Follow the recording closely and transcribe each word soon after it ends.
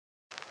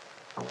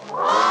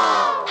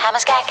I'm a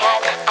sky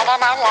cat, I got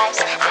 9 lives,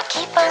 I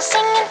keep on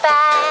singing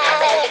back.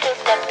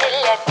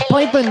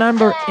 Appointment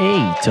number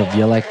 8 of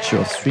the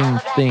Electro Swing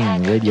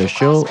Thing radio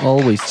show,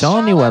 always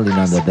Tony Wellin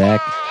on the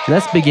deck.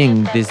 Let's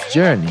begin this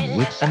journey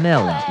with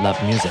Anella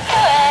Love Music.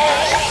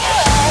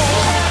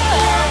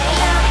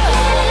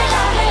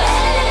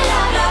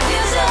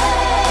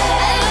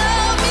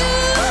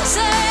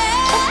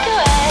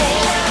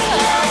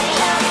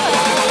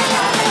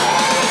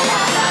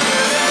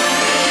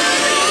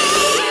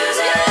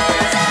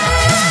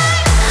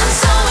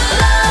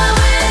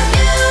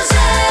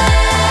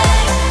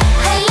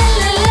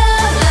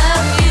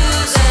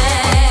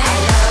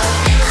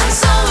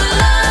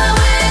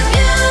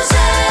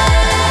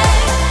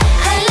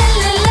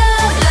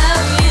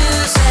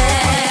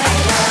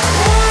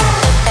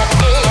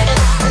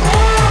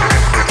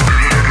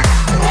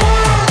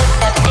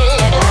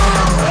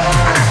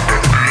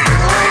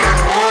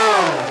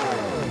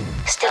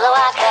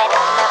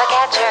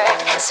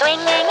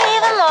 Swinging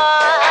even more.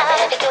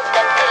 I'ma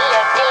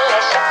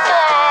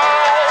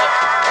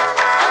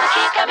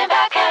keep coming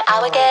back. I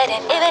will get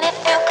in even if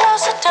you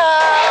close the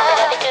door.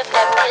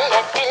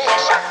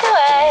 Shock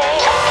away.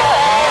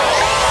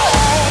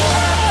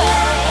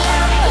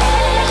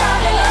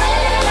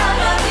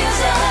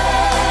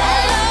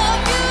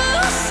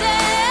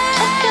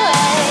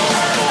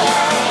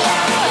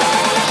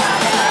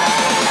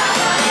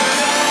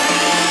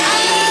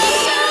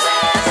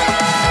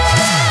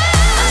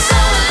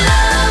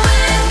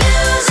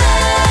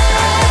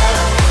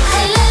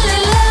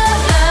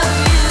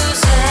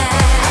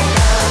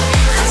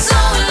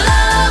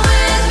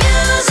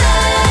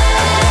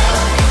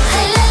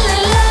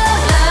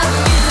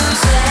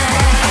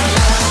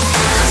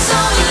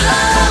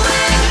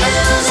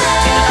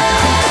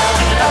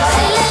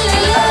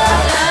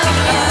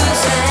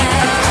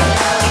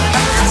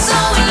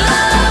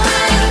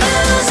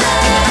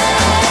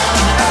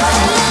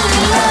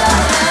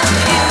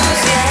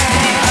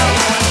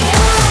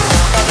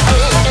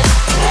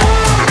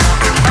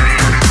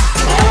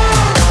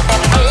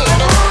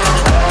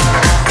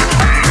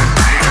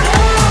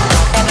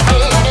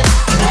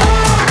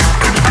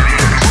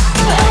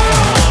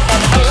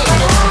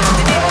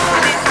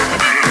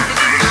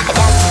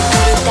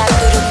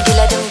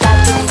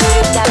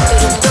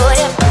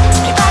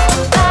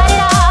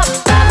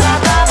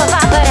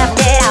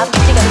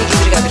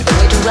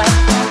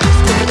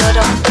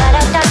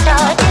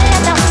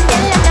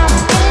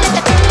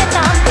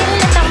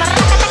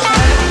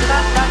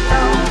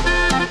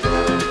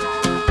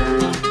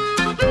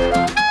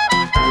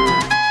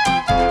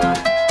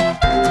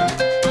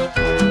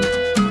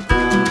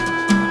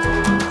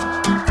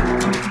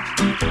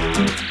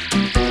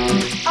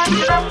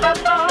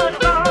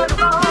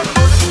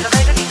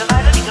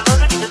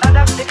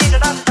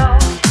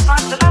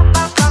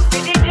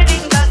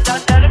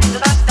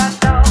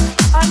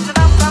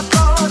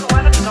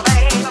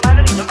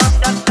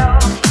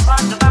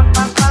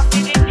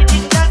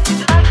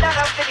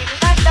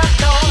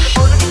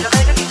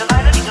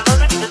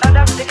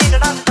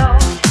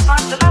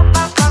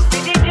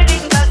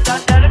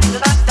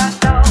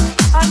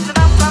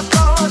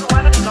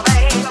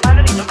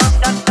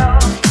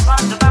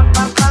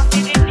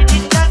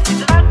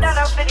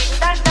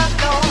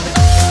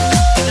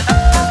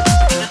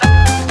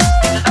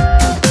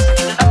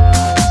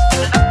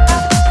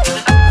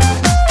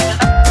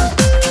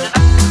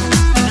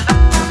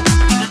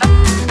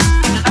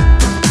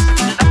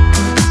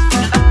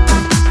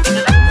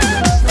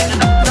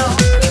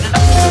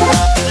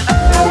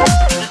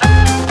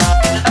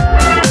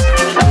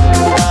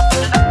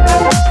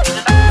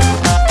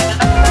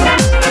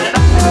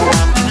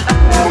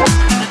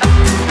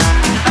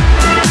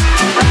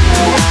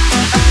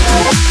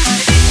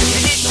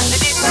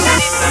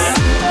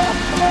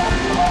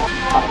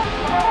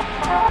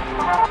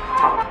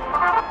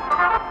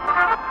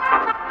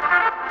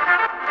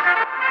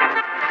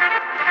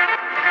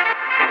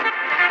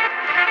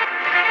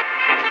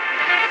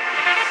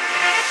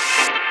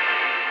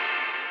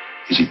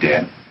 Is he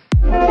dead?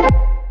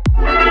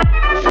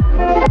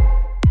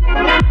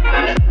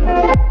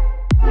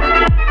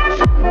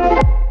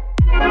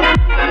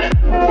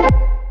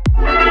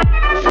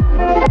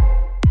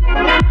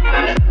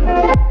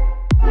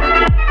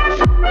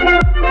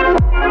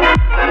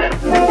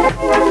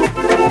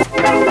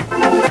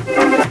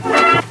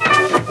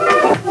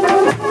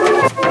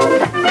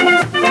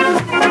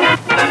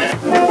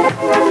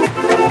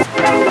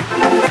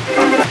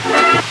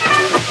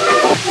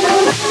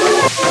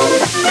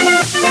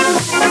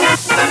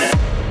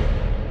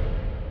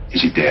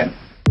 Is he dead?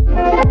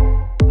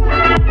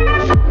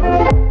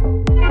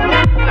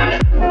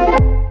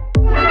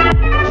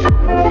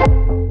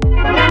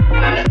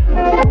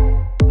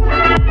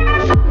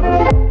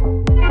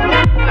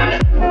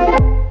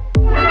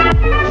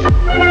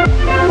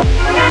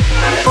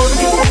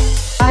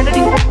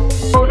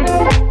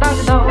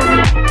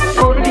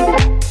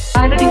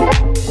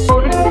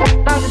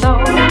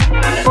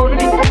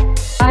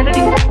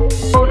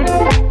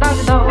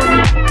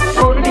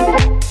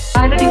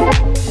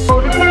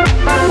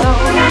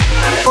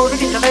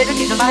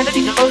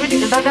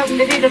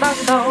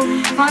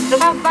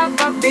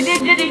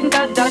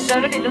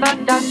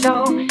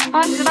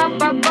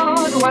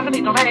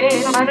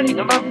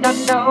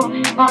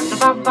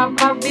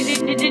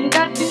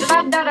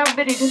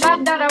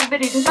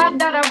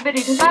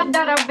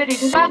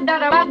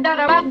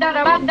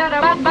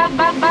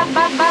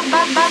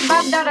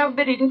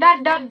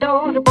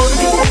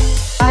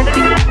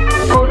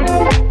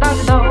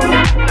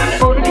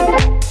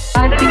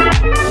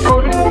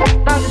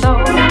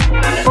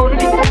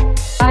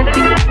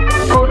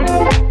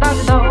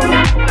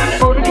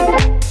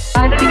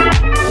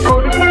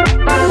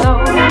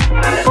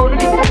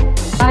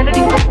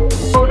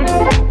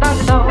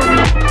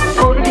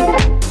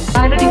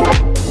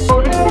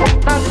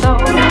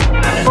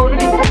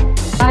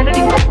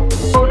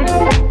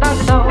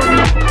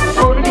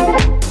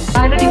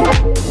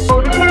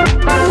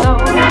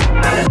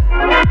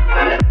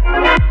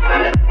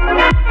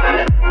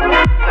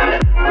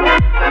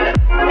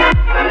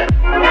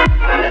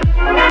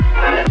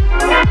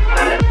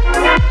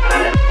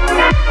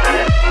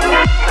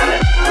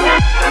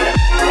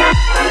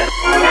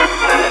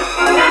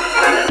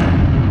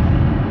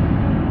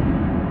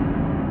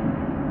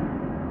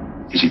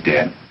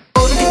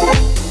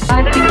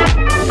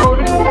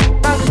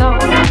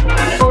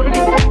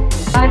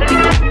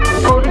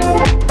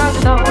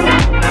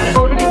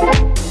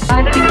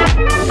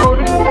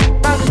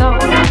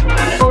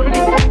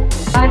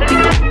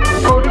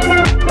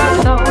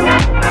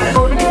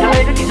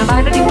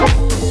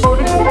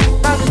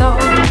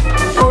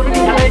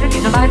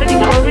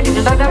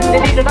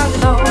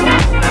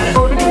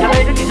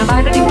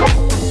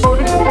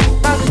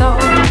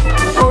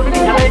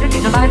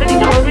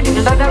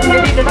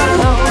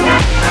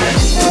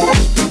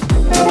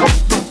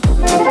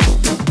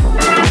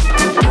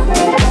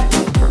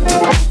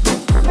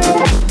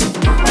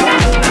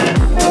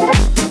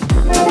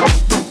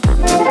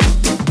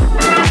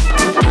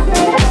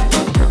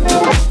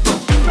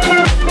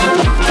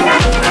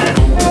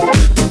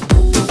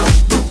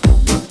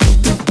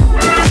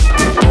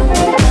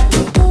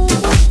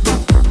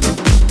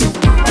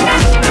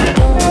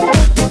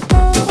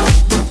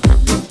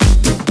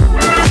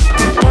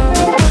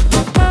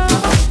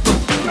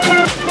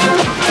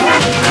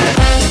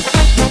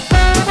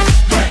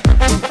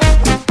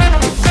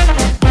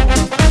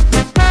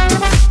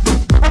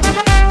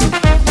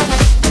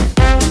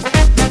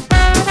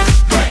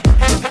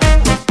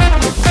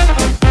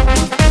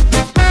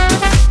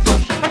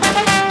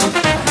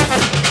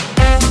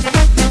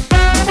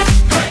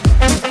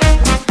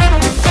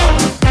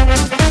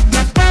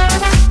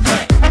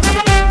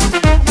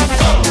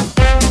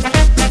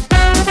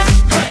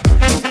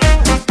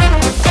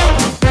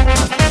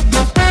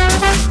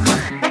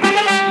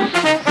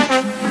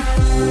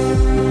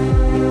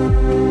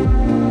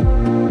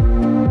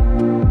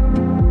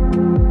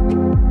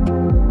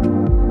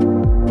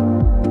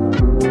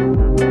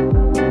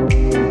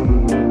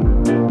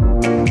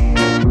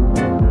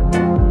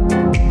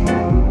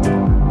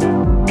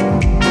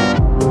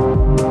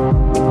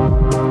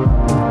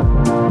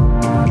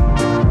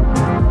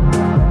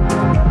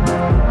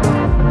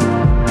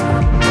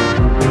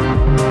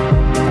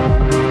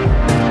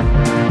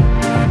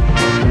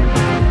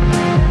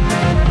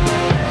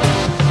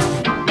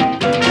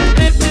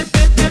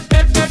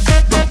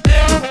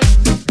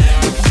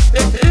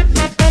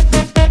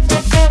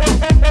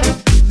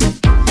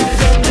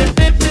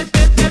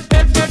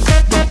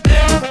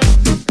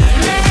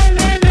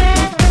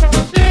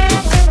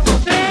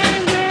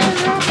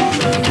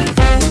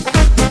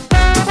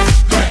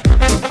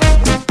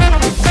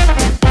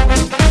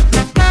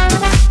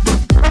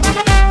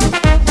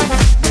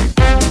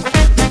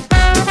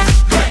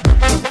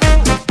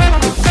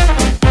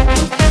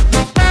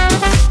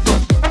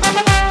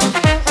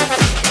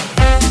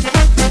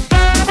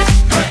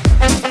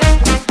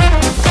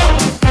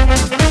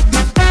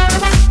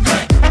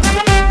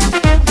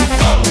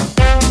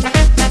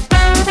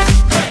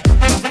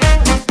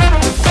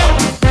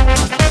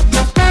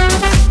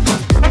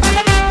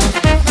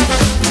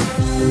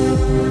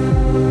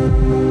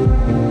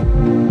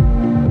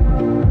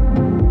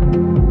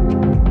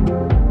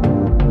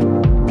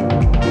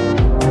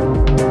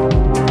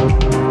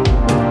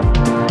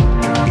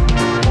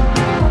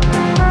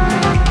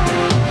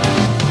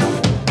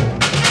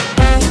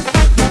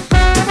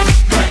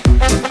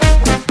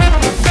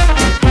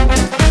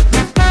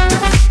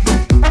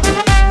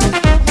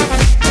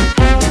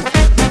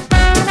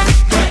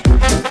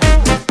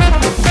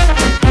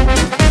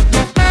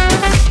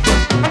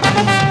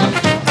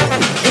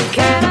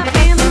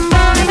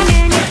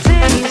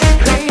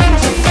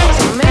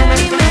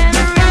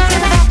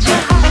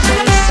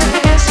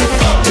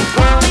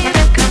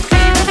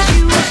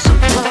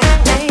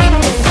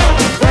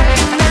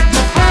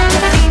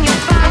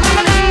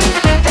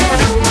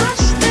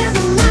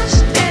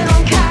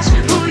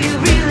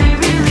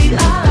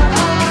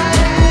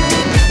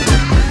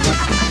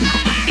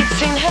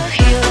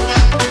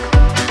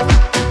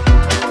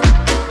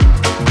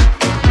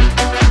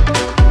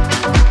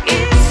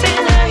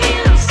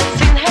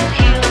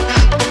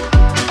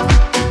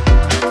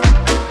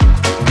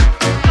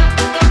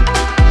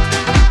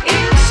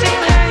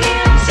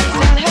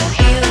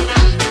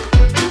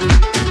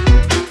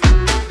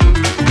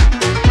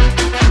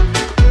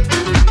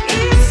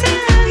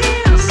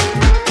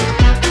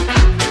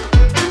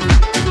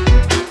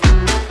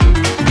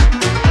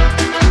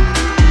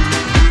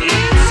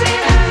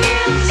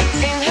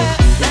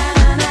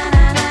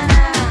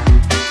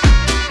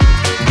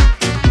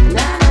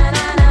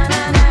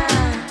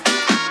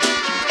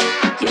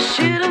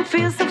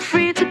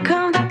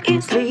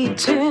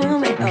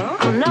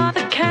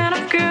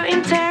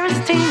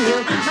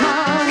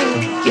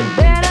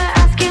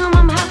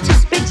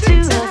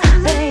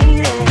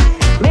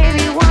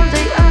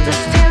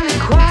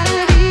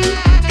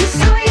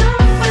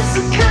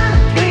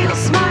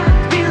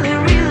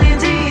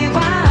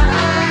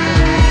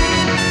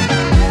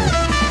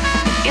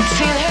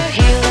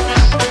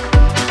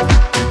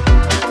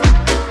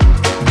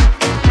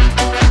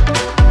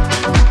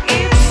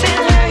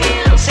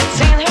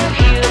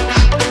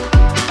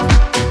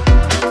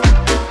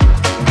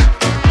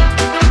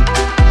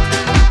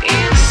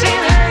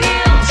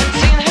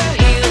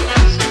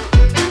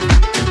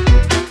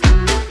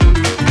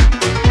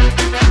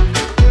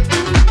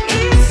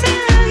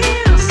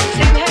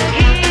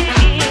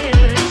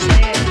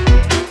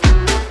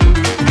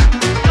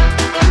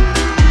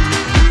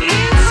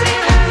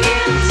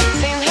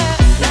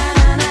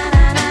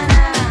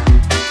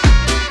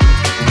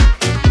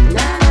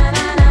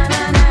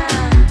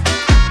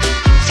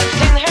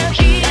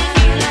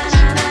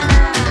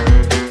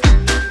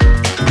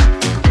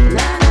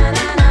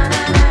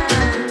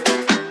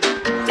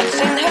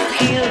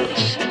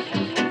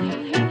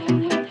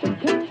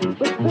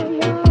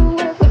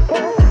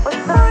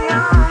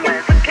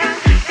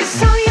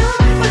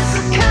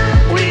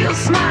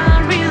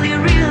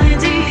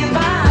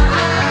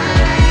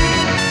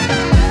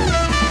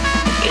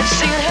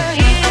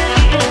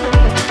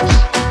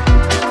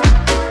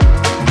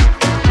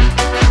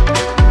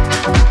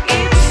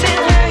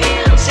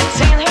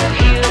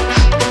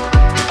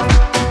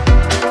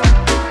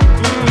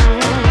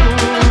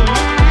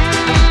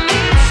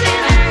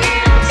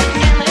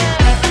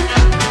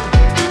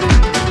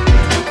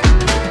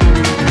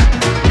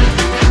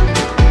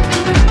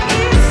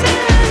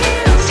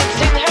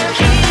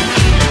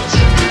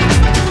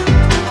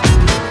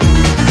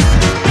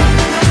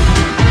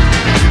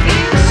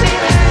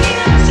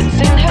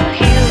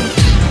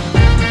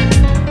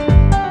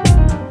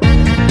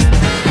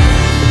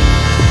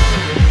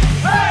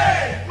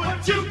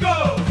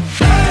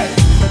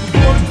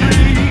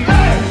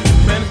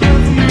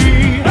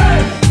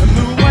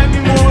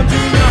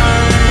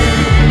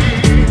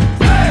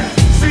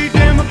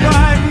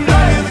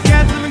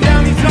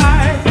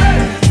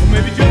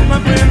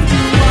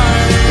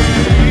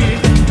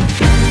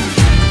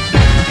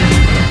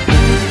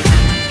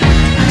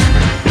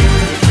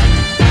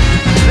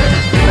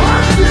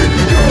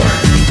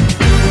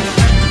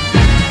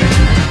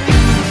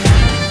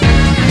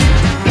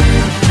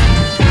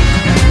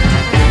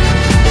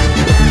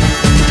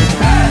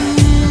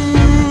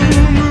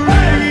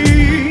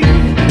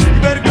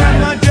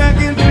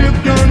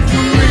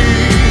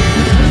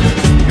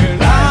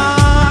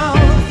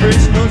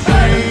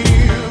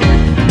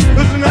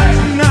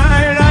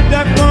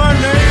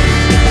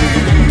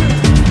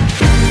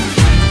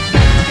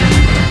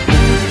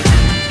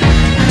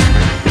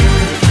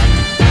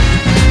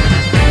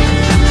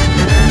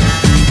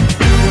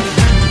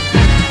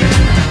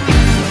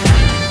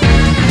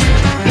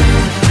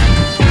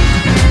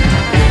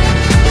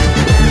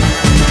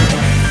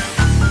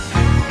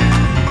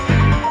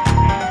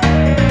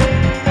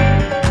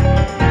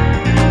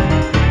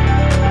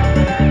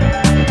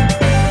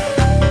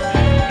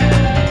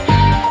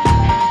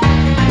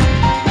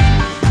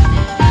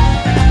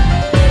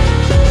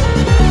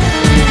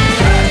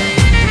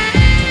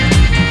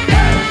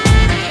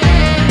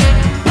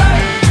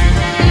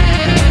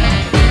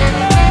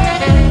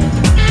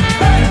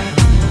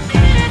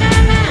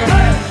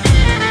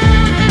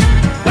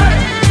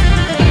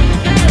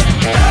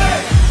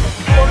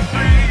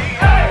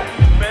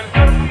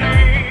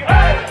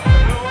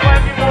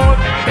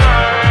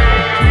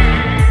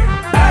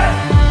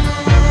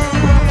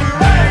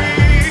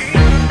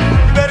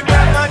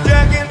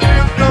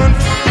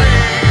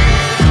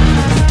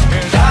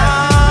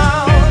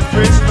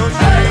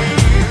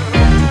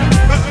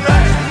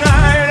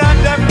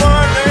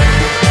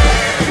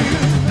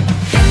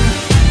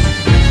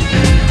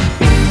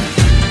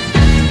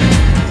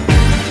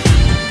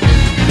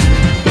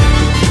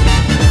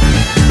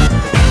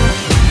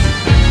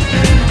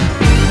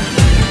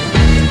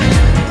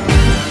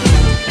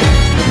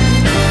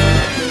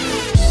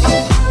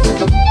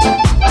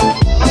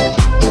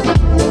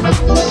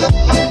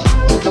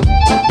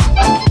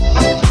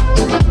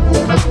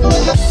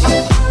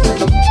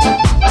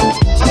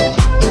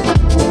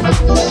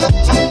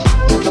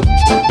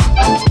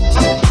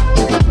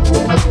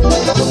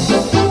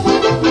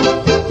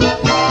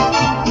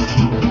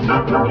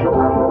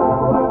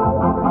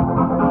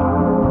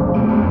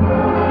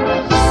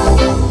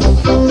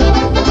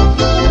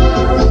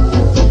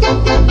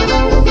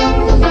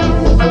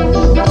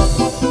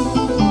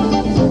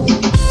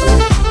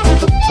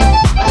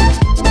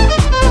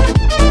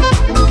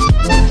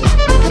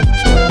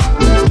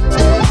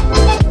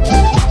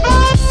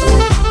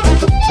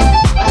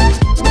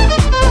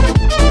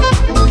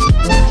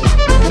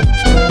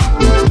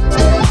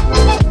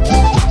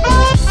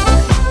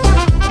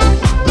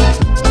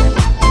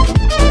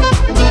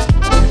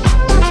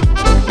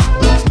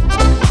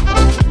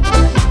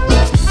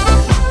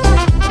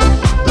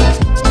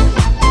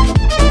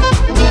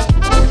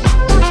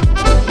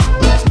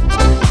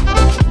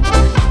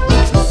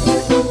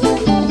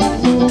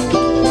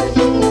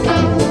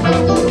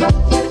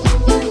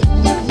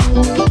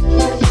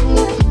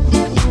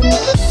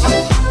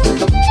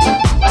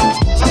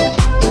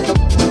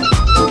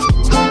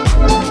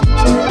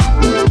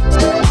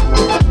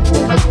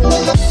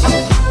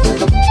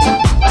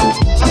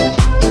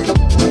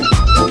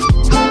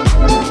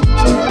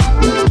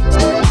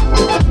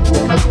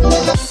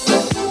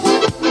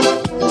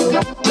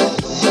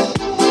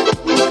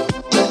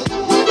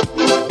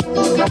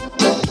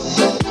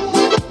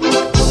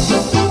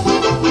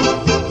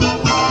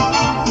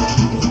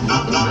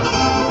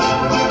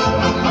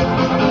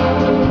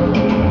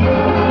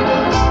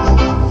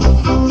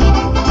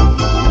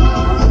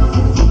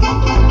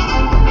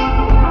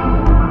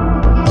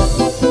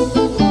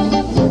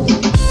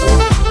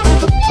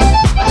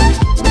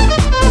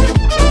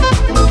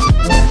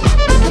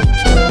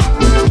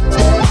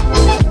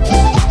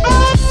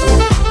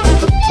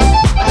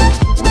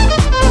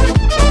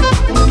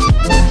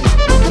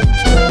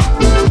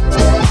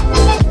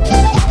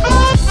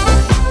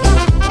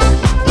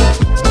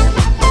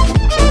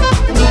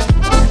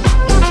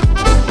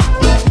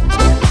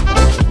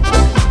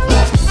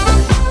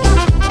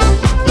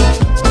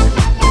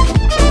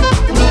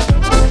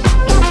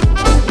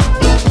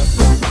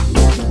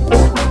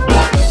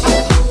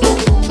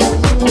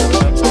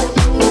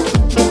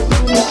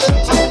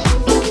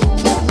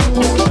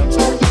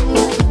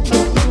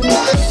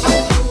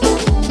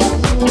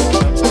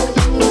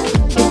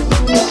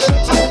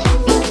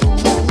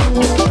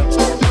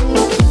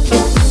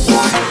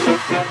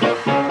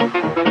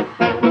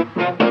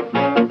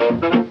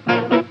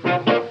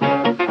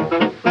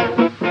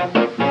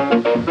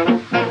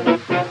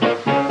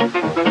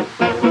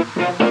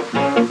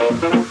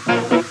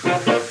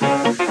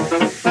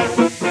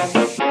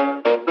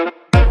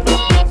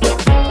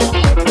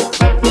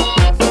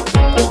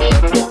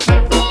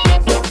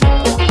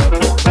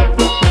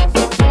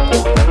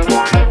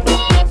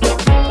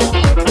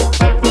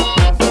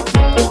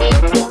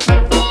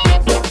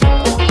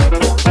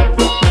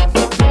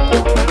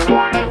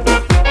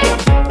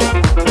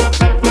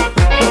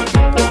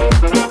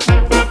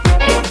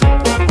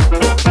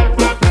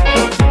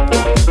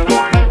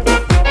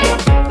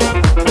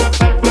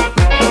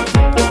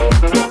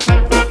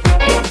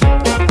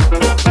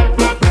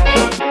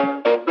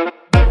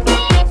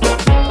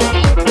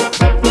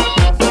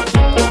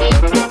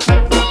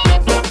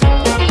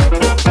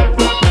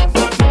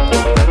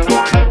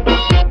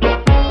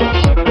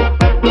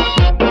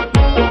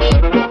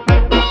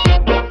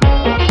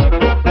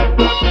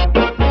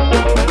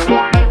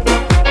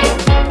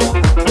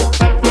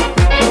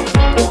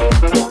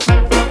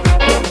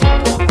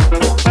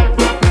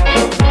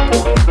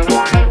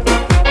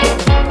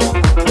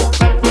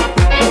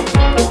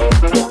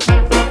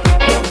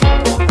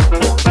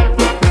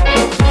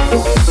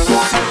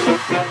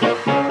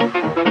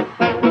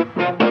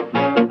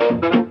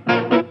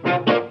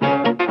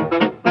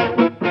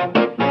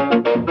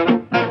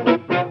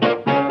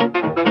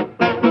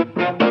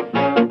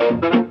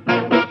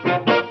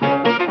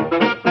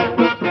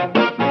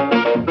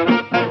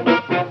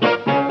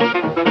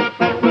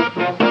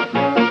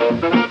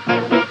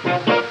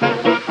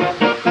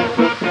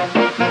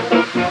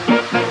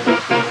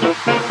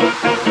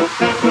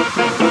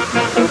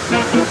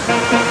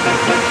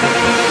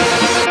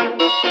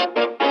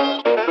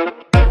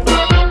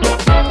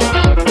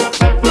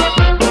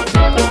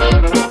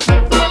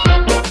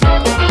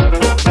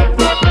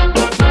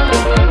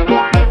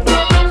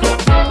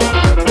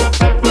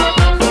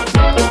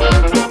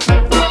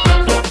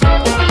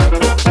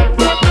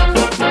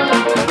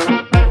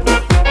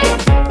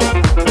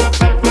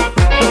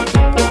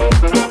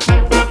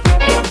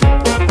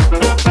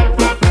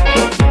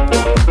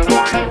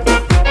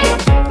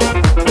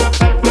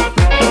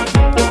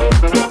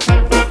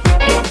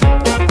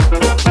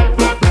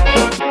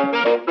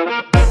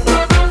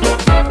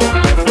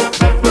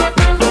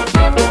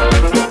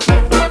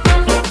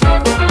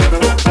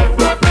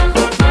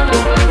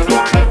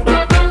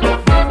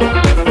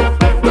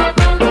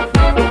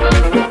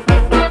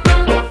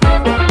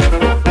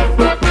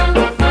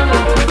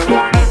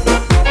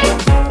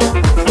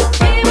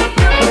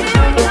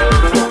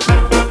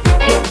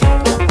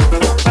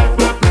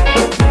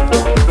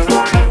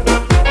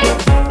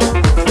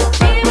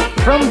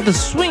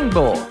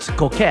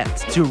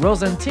 Coquette to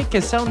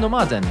Rosantique Sound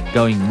Nomaden,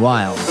 Going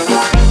Wild.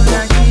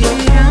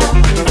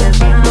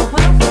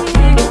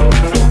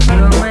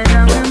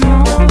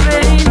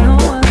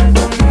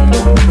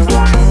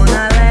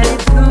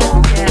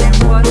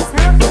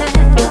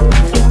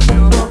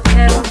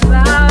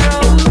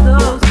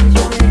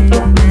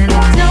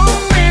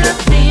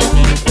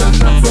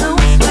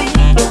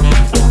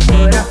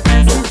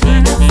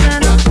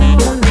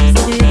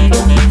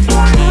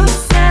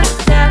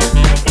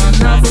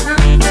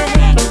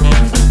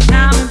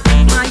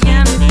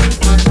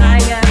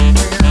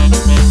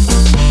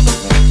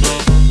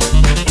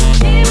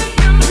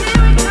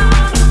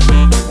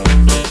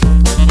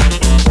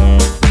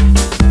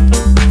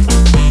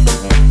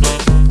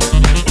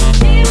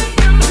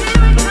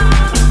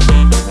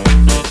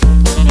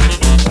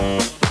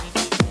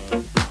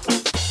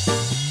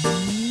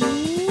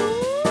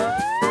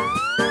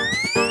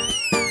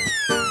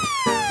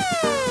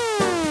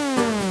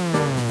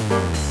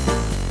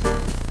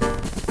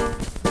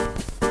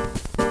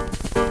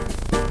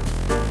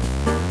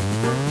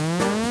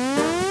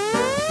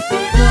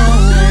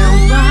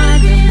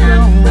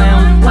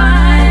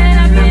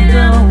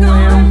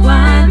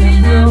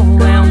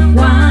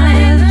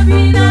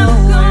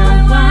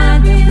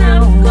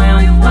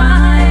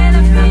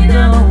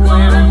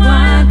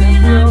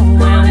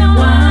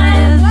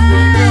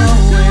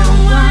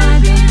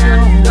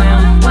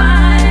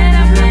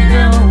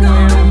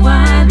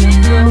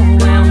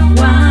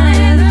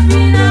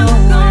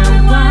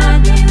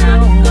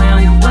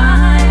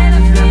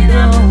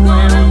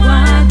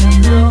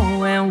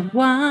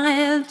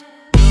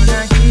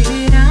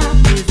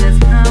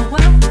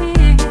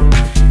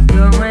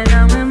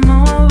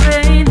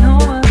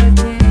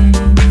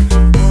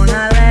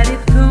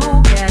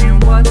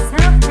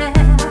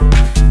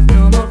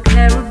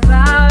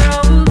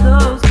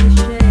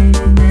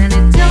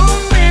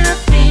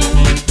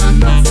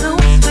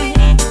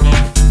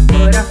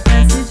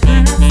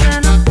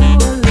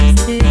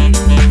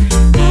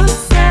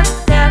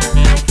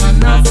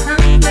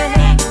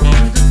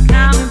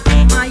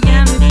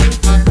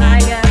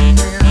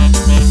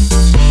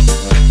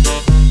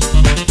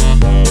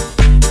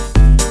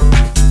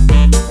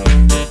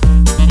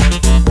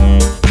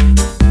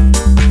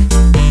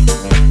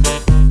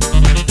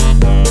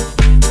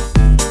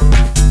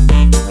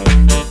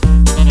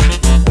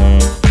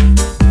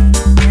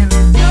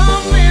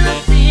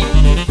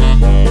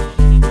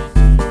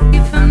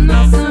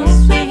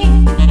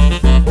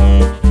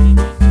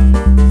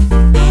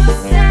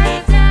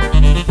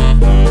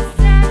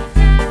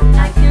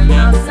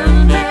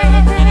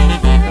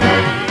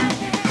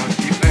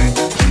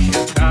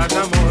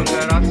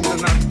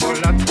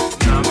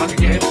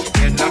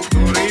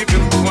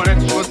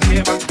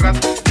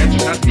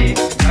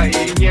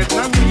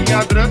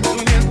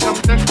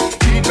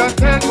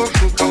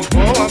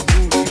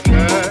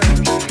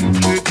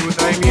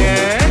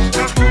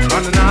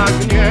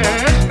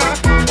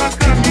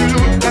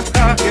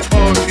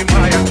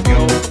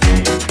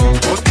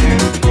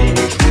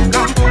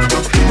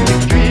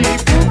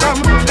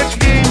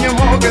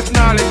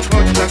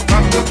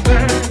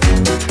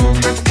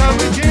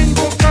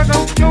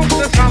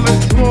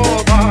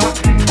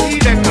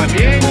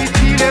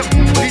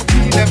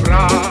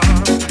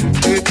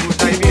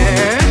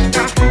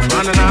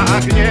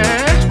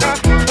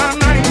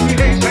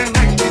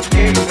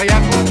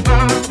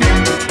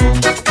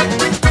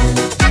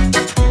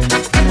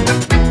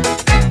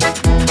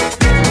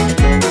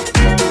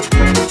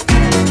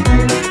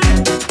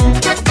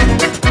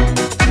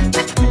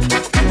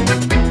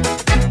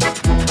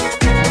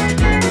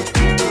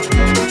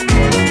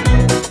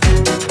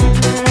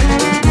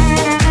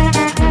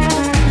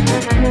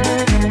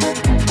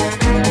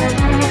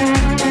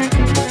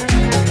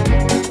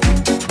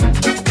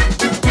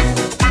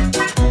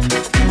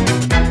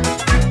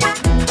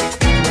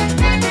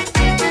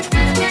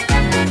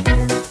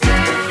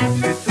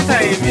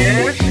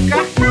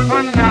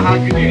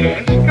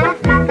 Agnieszka,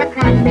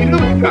 taka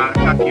milutka,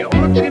 takie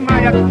oczy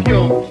ma jak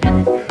fiołki.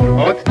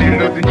 Od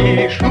tylu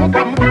dni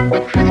szukam,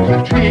 do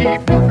wszystkich drzwi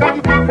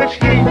pukam,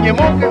 lecz jej nie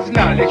mogę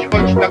znaleźć,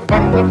 choć tak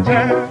bardzo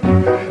chcę.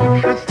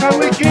 Przez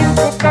cały dzień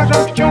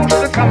powtarzam wciąż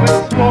te same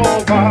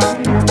słowa.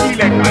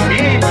 Ile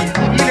kamienic,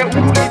 ile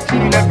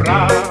ulic, ile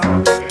bram.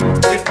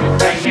 Czy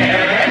tutaj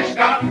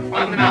mieszka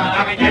panna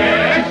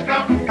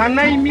Agnieszka? Ta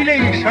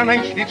najmilejsza,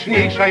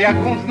 najśliczniejsza,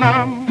 jaką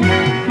znam.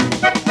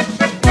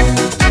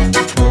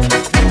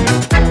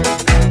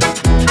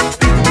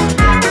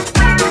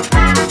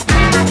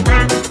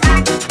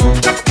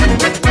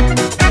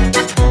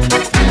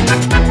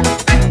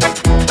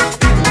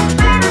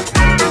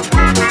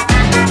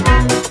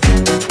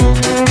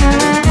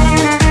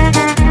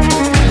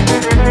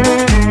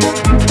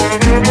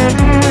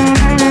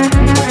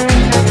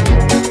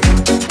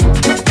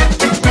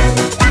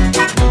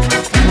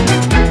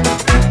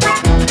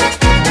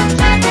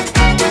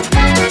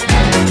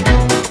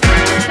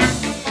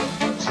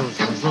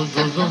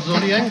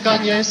 Zulienka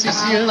nie jest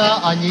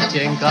silna ani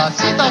cienka,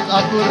 si tak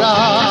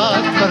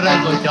akurat,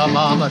 którego ja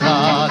mam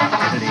rad.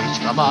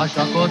 Líčka máš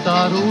ako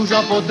tá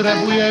rúža,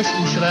 potrebuješ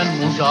už len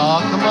muža,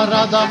 ak ma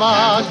rada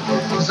máš,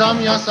 za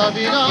mňa sa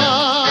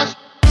vynáš.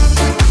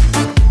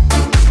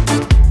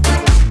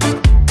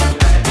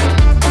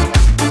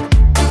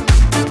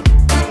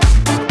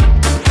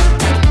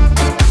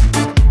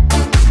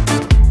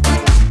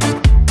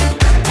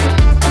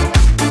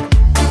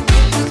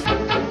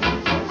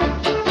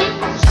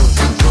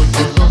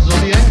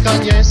 Zulienka,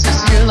 nie si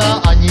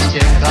silná ani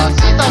tenká,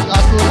 si tak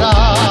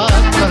akurát,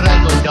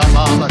 preto ťa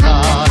mám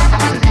rád.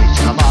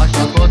 Líčka máš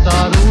ako tá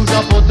rúža,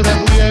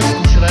 potrebuješ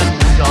už len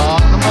muža,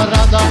 ak ma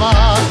rada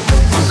máš,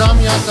 za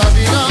mňa sa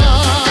vynáš.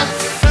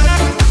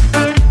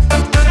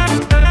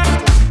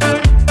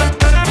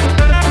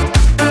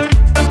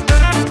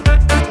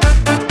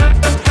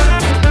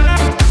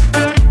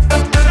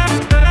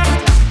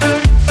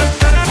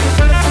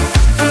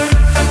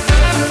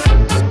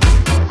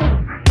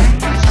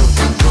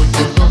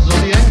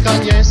 Zulienka,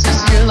 nie si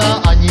silná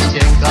ani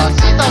tenká,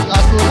 si tak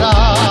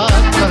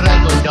akurát,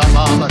 preto ťa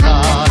mám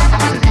rád.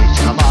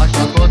 Líčka máš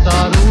ako tá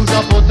rúža,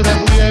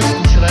 potrebuješ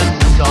už len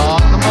muža,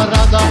 ak ma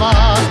rada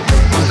máš,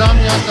 za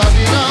mňa sa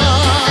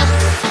vynáš.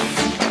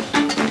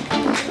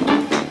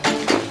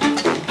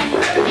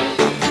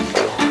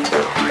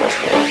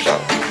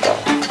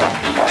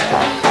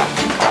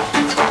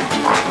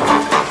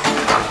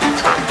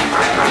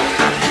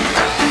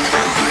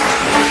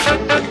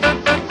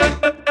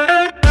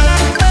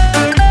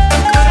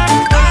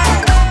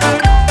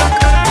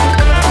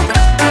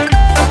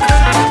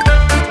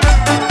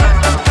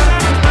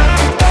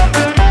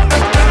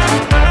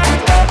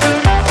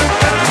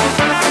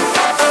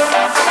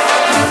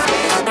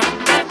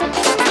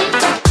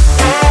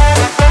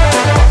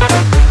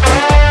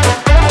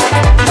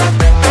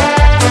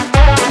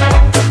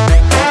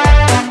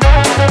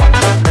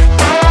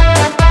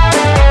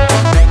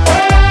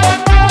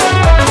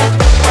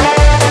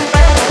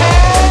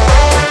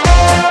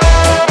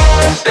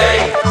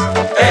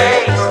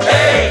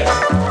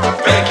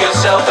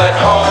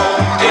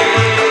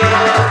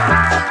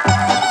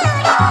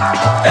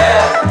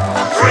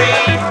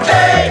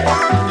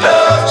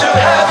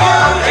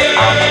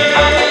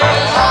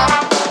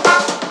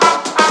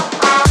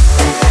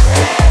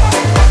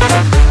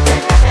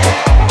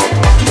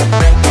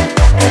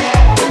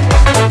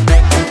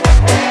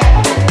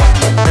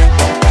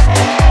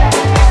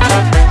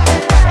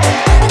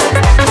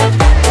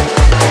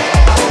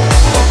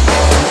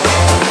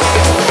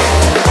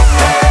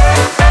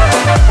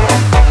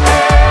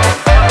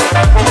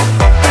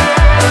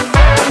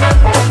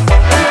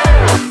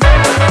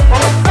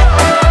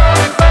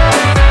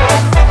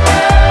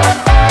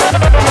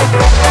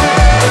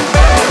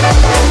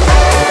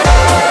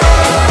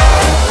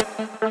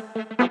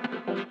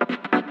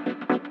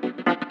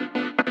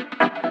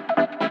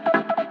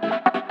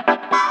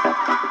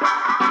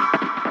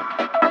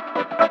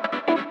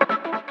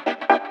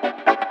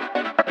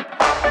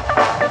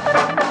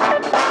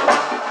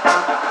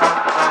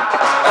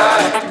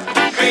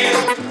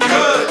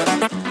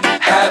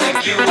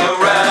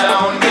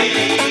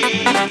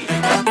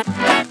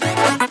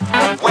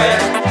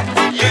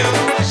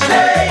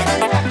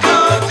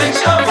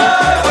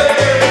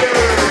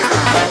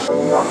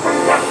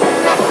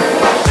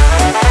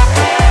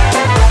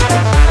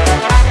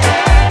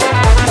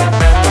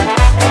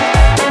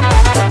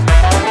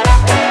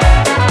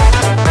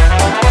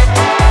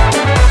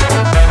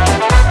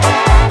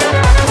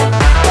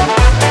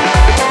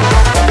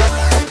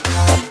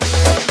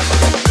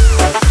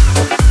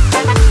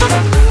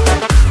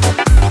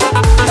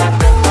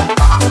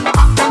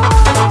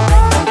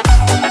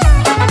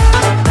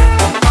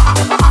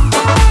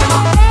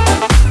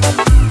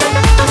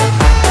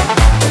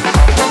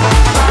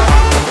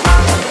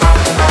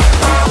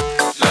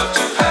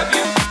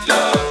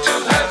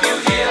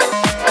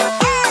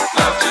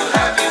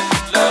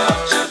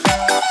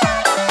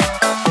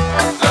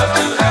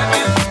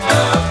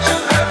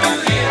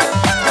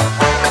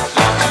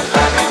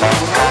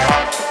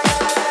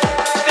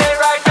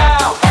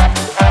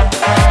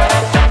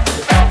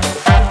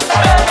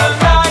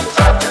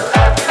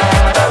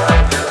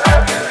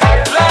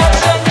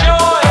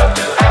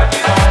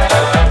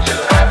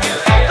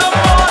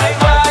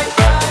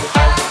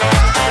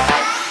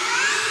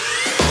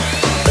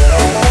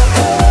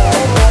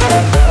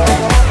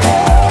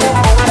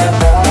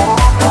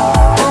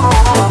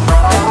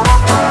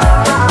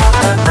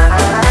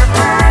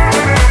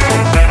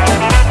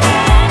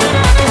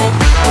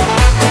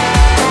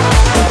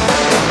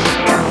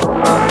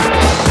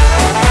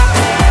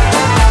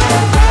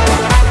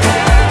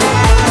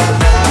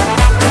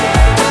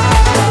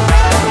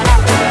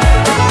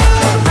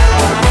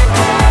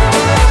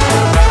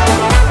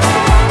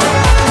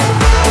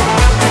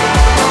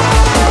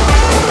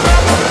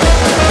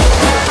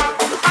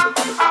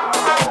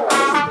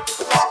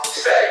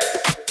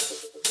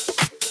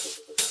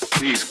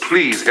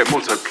 Please, Herr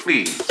Mozart,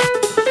 please.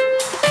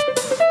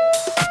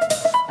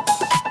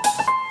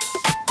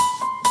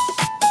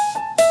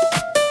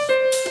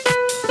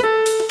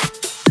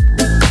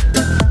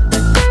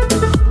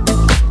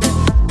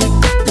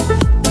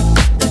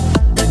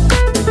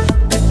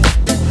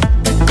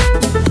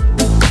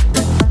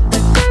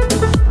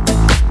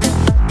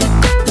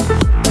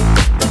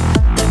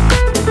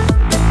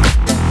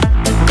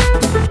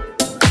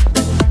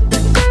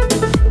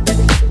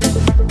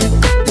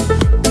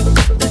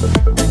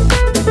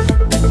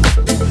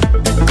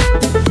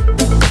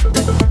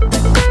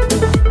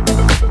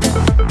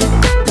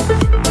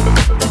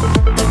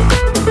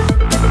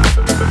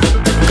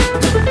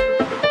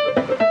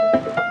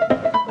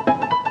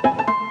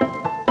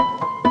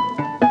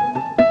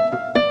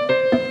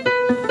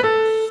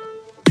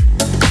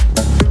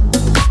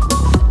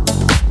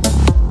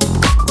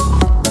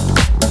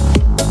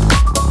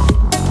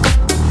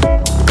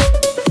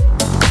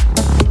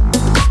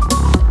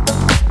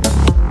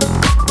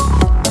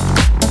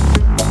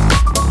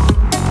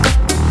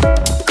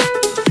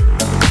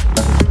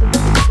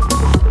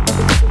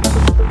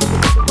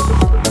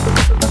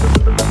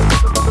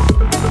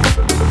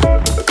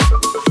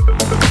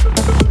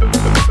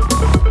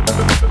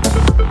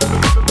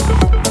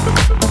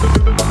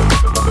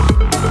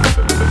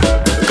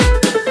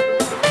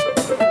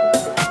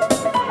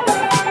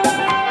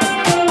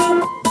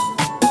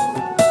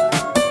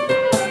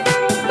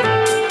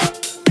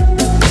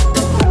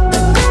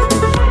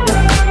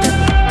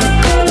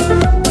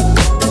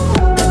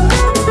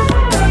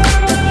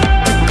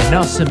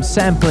 Now some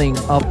sampling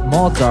of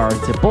Mozart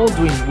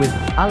Baldwin with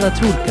alla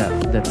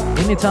turca, that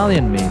in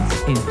Italian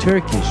means in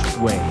Turkish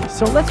way.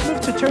 So let's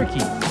move to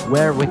Turkey,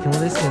 where we can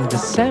listen the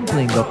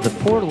sampling of the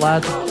poor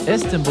lad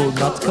Istanbul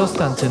not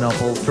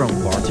Constantinople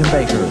from Martin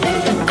Baker.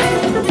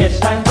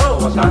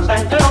 Istanbul was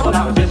Constantinople,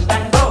 now it's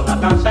Istanbul,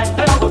 not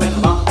Constantinople, been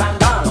a long time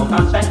gone. Oh,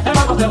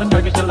 Constantinople, still a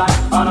Turkish delight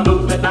on a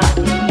moonlit night.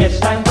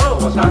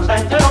 Istanbul was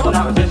Constantinople,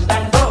 now it's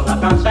Istanbul,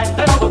 not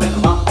Constantinople, been a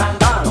long time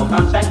gone. Oh,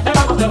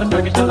 Constantinople, still a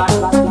Turkish delight.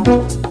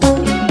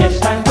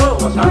 Istanbul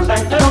was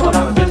Constantinople,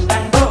 now it's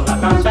Istanbul, not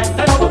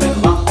Constantinople, been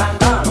a long time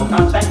gone. Oh,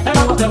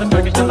 Constantinople, still a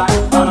Turkish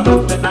delight on a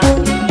moonlit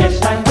night.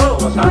 Istanbul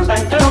was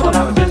Constantinople,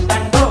 now it's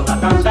Istanbul,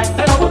 not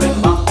Constantinople, been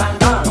a long time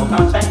gone. Oh,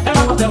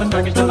 Constantinople, still a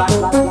Turkish delight.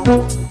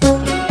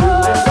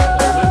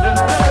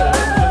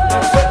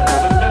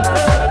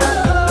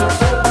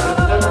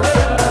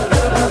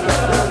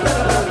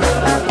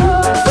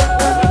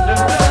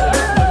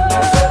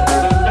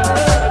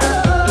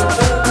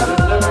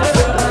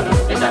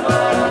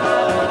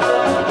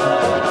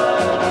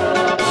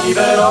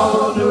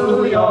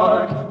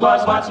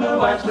 Was what's new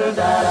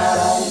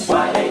Amsterdam.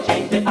 Why they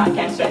changed it, I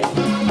can't say.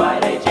 Why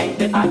they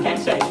changed it, I can't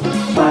say.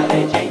 Why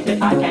they changed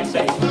it, I can't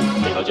say.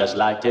 People just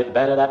liked it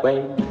better that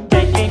way.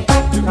 Take me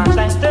back to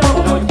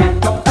Constantinople. No, you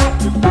can't go back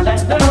to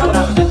Constantinople.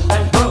 Now it's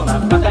Istanbul,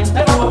 not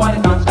Constantinople. Why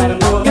did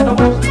Constantinople get the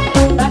worst?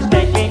 Let's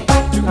take me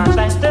back to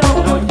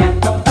Constantinople. No, you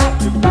can't go back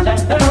to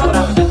Constantinople.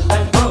 Now it's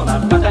Istanbul,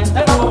 not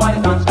Constantinople. Why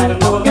did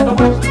Constantinople get the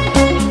worst?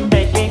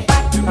 Take me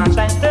back to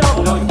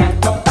Constantinople. No, you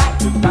can't go back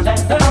to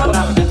Constantinople.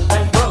 Now it's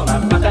Istanbul,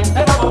 not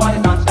Constantinople. Why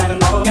did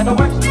Constantinople get the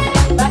worst?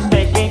 Let's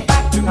take me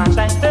back to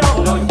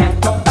Constantinople. No, you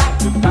can't go back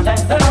to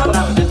Constantinople.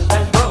 Now it's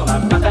Istanbul,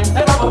 not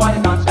Constantinople. Why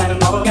did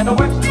Constantinople get the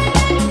worst?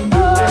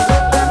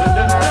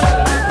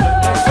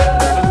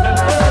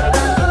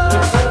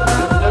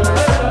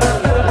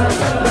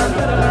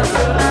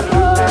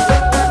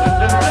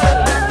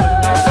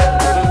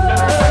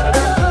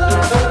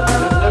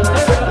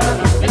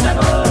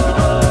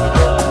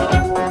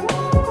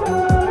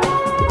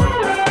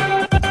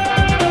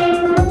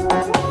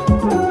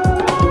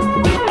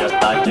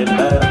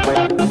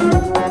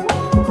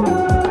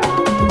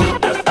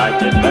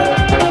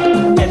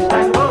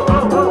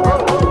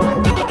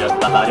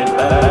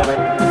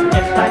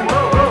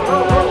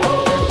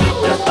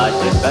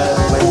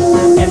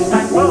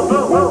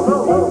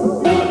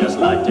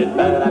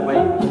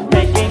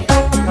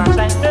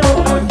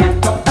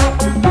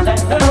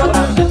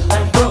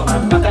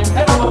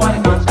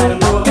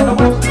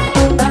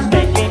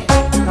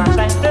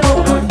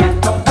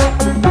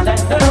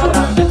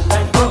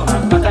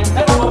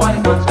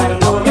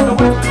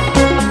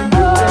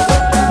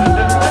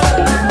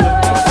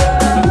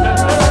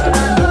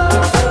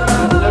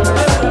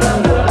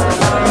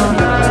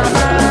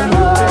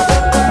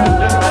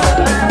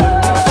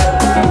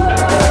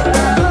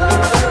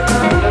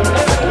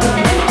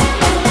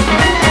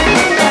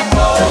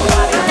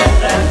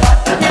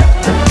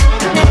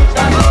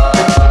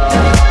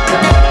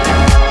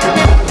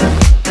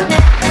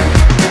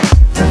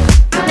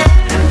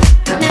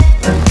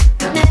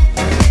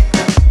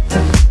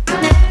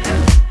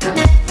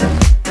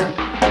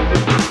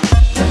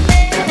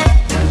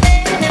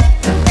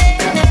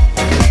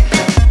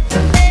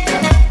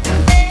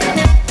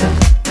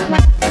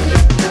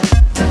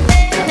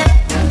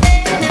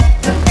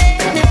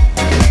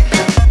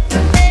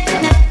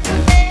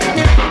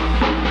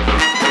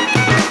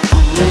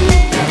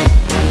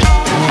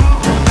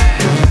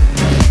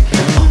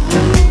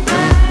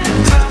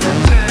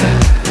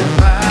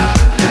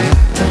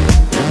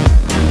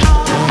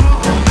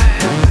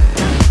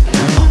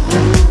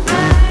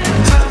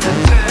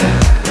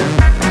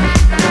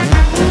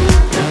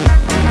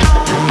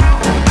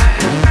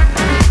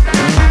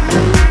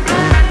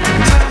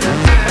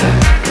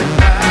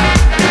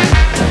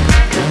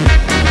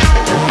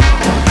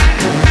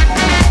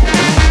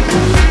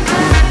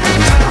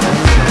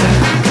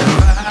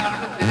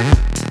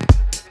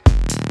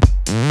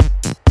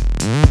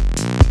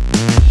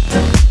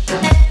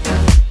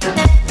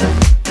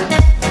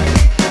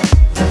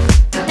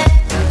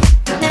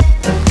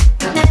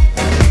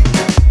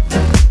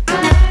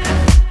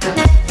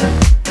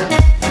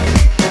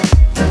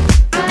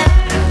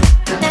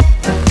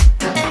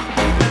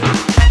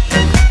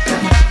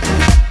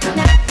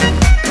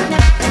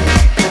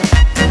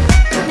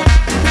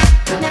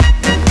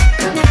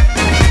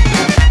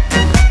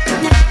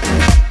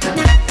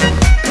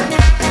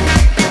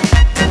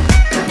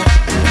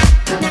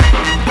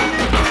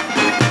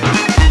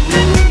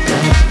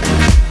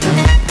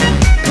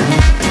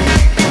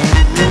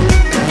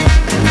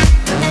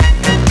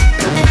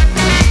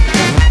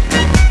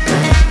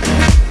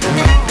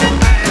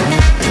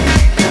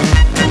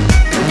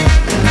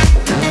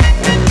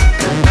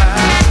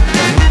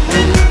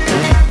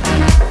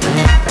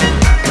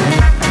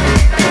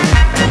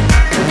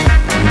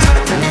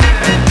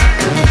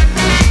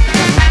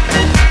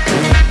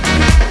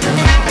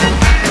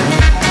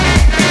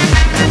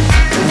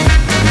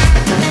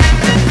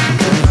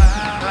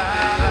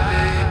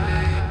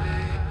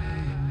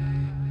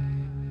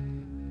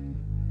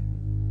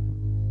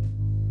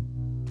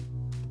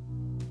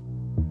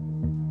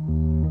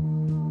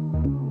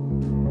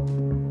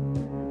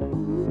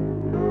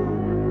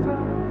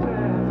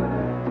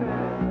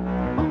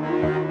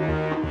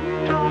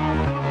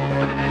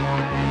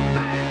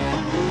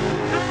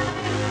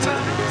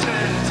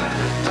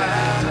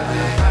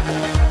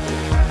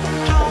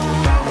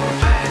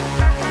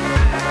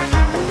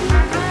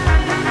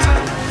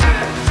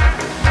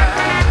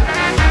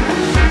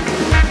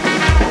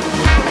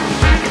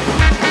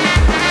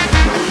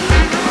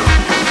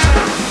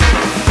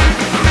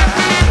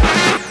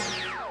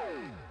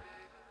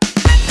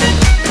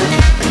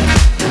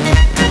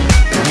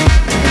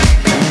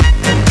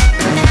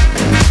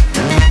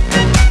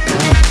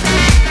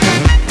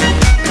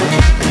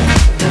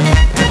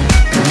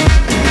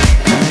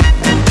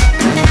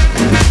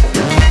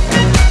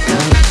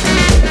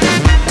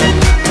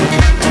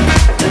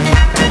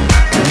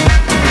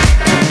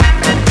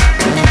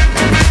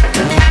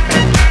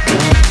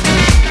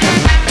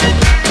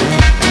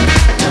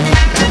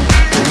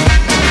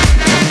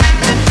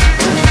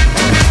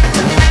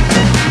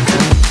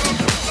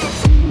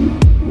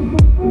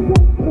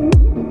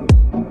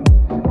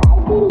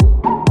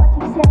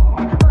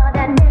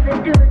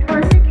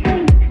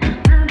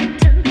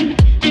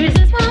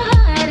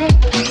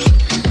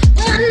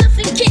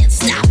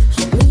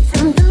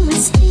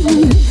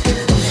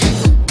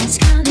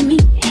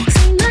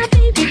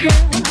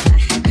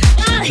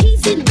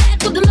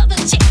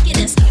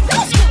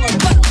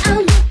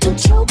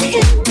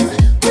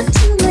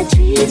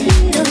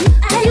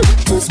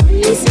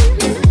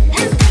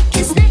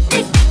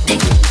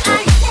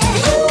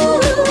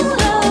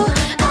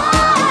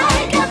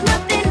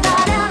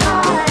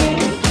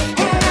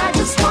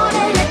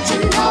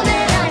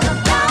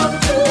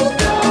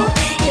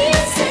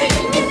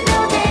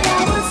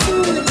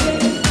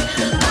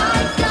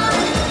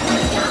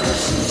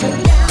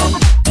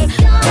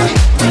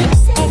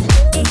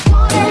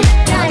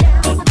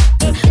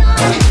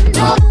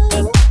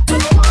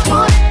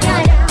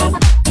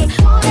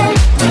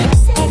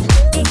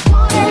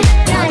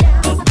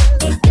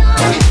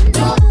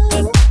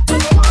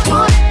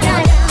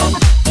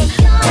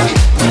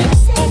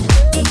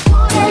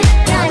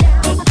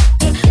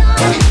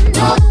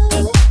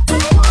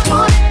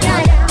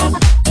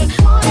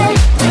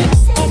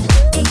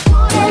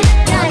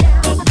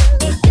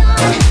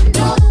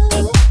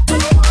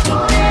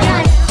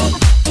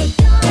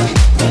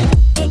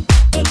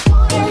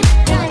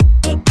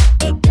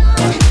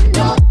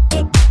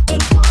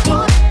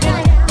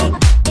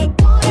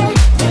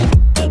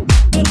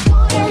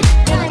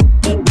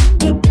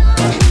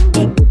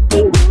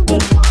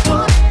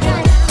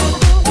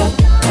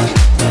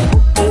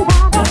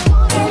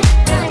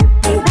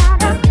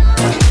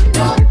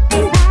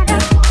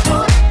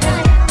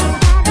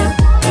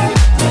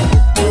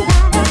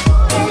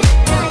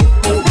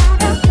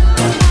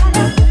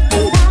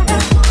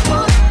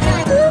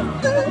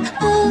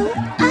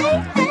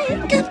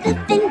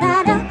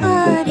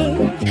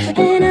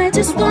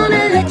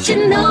 wanna let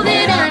you know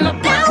that I'm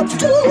about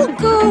to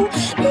go.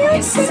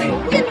 You say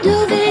you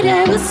know that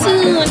I will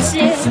soon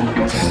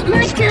tell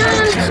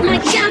my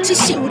gun to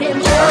shoot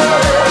him.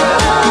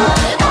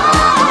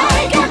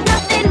 I got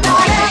nothing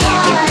but a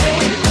heart,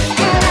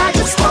 and I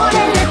just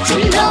wanna let you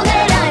know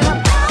that I'm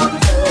about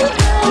to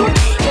go.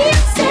 You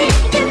say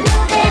you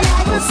know that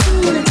I will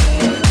soon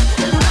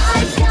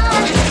tell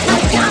my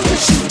gun to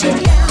shoot him.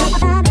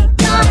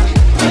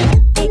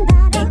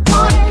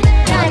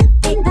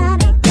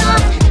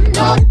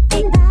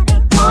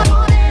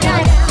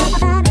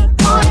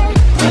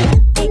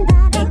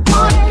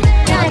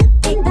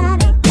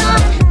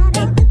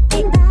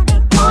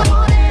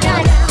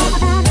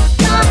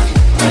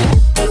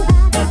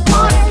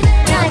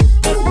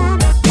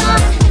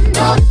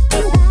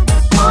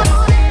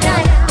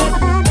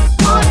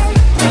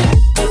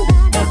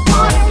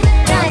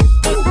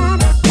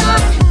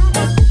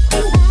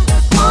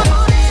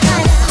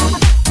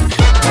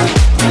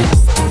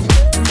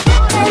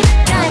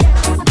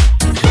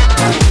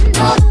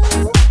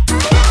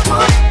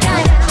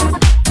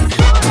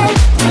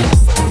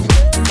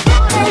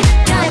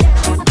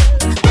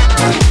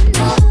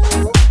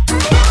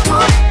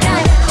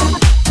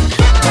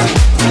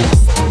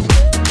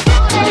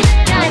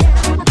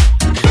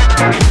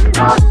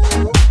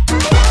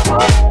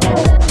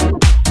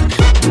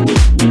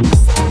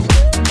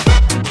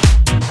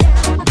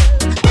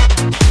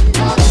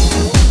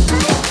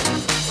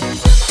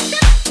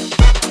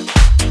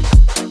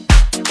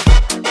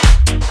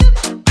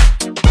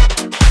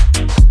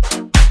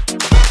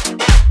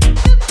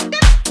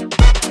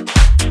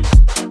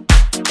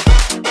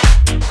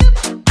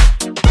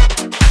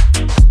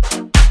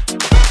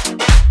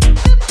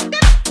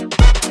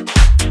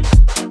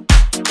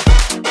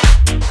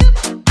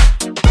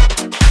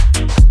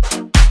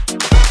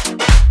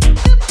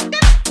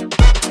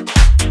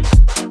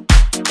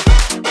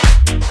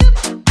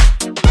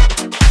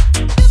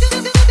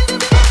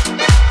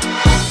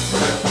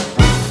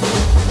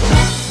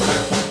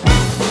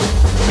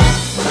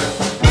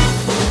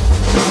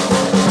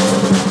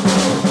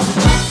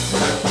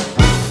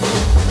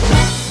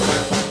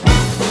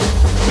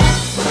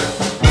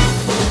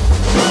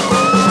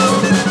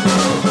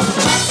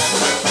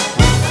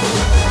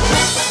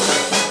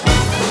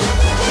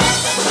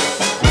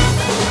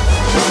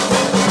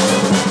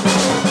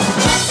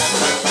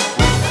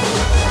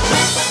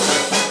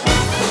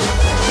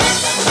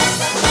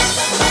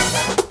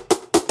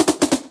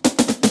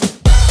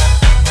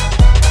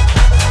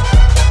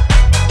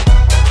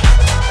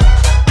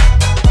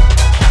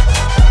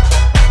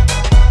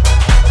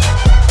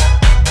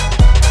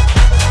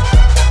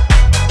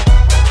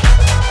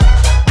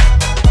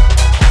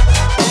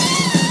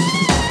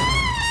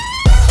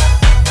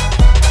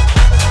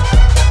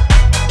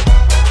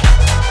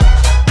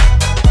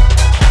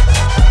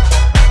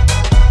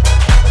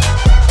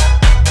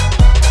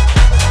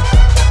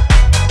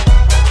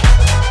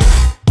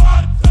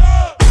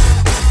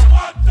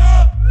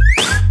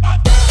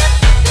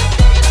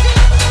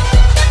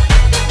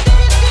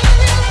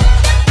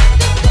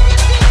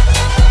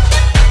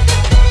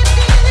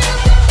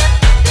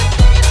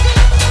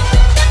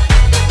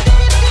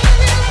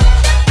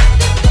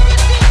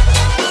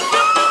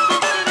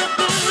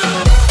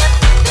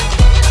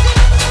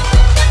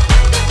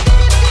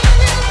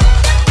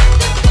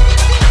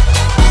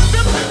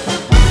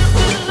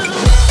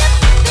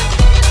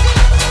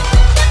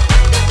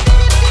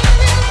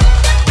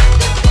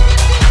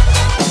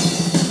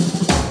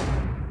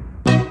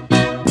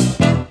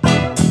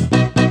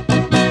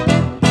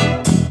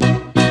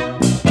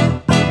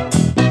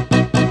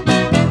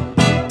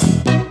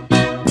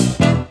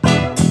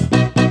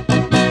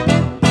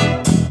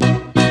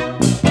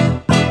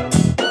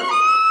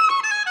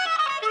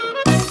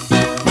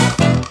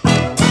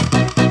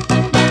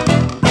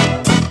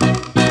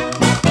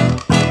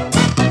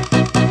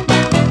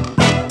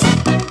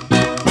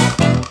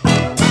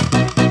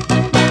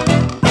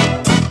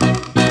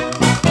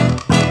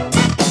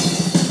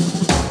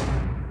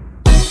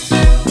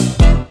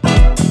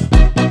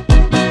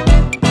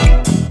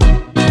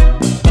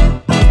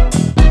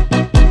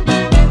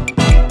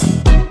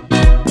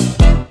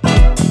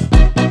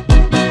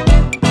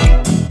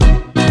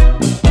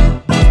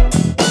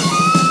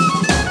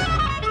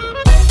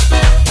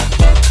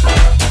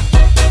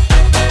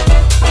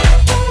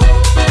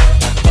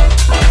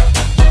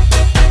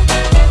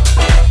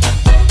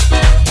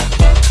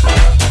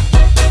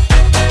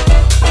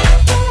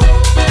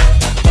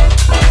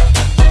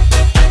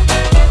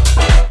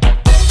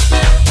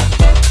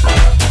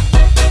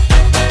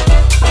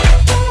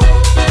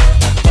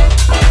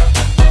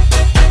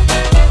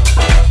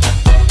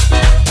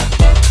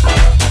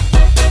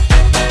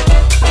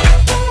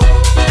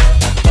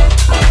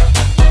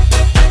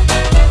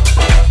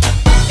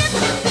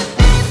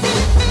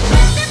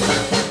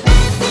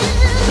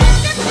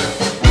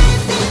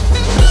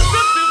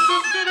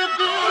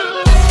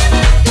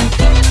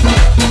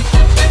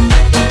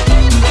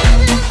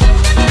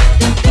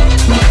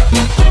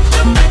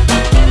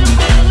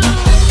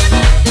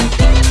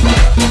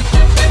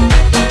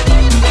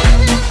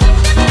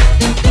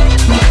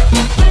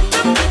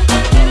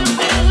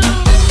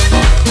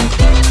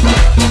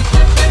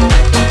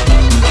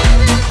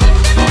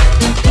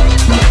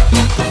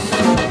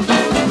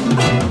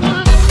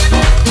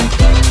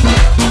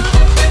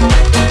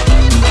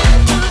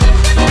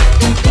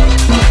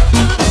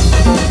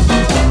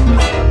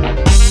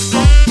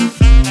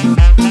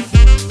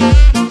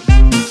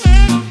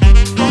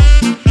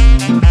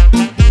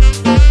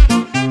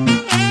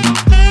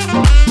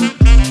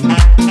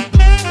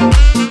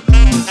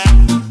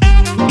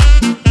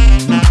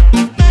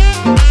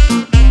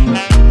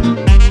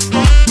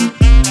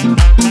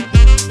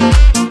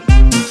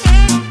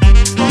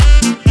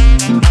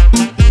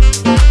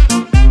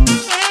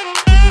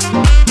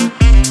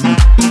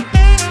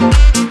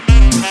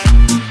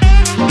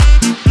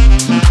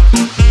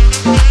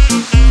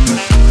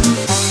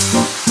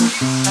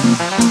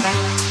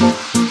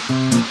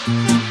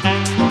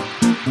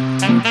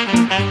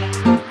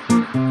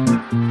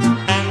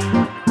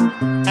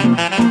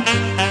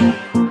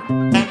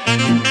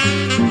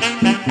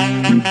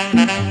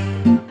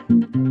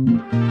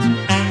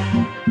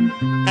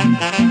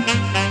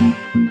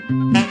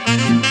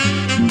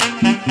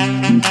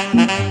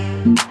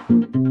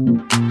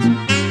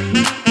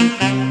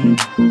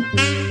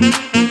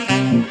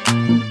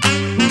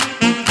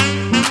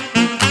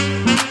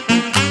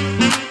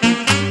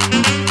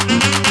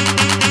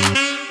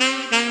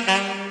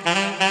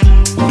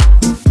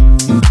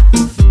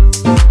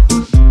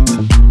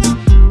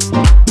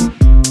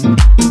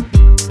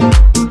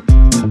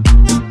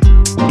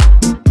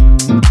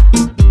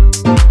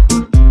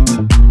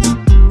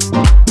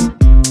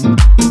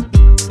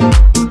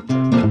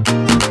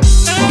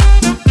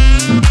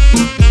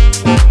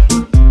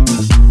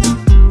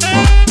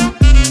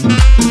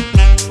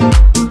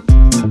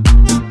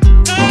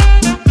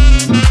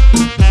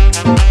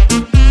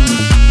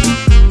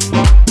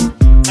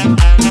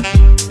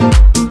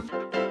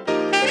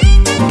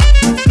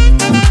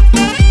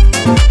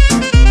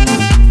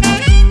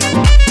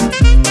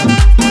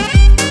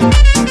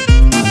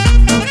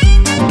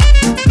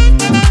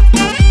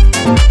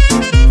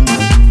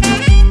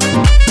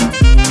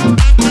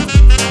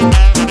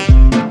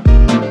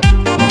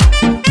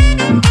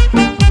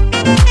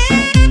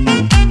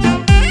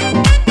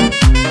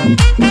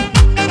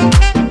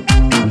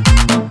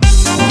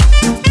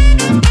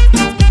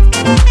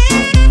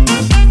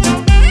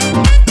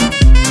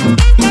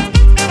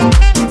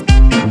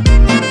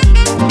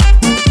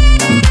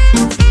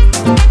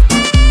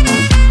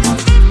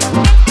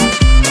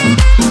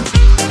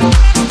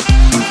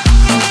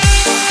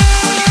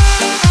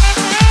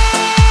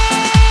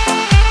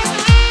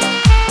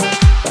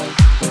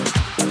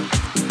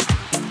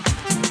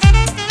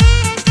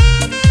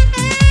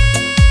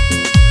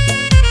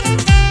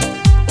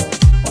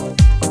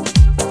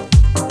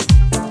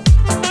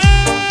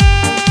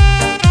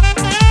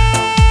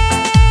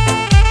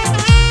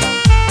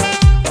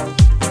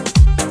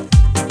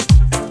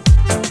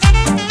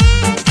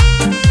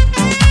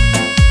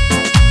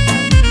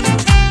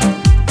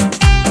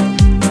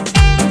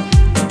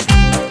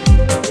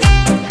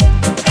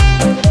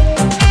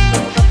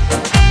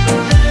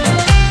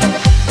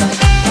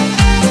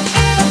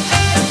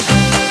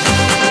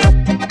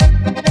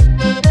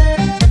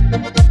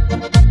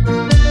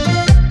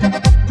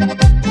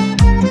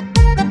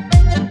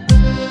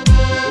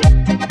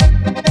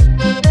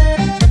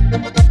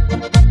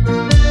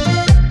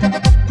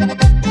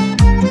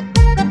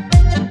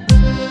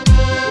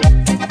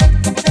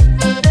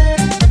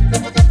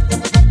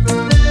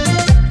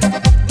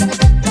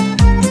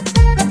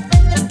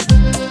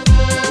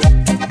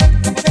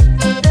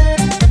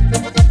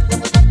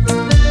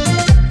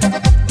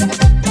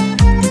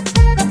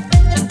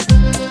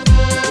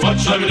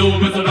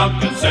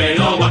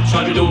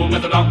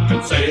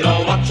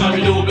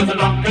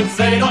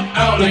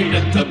 early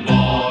in the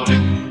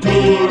morning.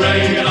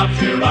 Hooray, and up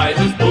she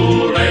rises,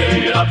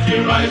 hooray, and up she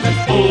rises,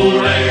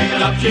 hooray,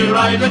 and up she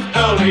rises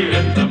early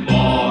in the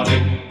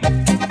morning.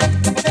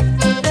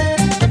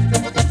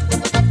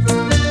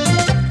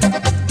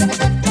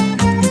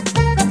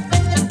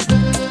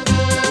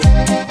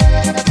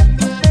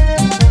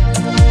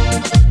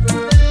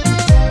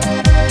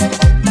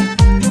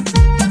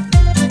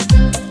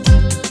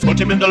 Put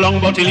him in the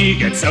longboat till he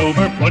gets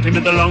sober. Put him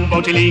in the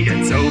longboat till he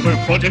gets sober.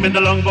 Put him in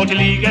the longboat till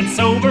he gets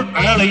sober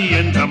early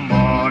in the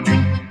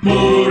morning.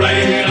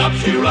 Hooray, and up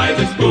she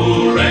rises,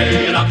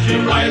 hooray, and up she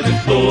rises,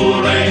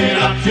 hooray,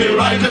 and up she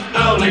rises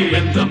early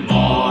in the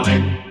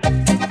morning.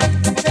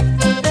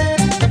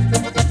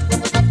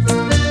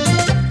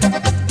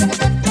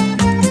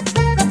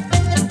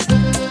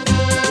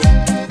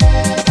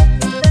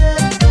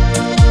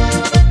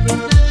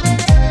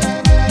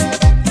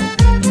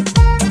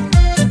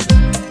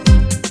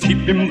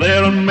 Keep him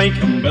there and make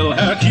him bell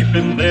hair. Keep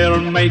him there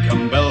and make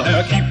him bell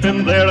hair. Keep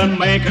him there and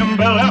make him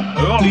bell hair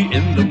early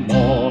in the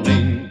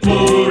morning.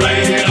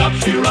 Hooray, and up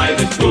she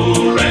rises,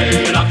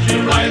 hooray, and up she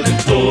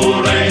rises,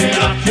 hooray,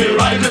 and up she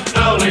rises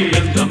early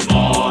in the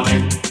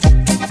morning.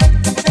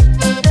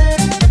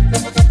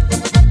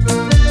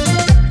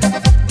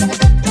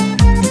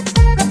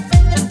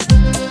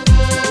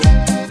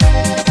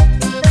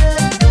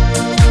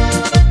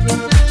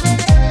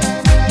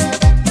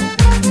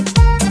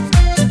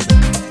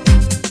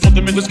 Put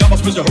him in the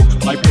scabbers with the hose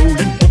pipe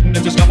rolling. Put him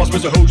in the scabbers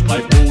with the hose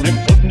pipe rolling.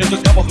 Put him in the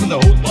scabbers with the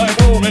hose pipe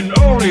rolling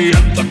early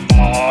in the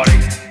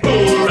morning.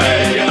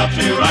 Hooray, and up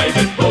she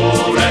rises,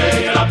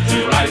 hooray, and up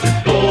she rises,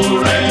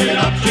 hooray, and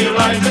up she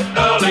rises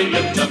early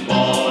in the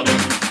morning.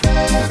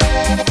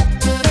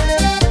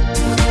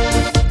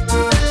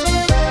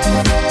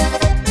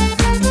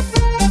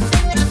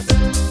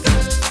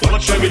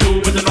 What shall we do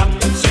with the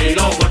drunken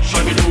sailor? What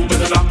shall we do with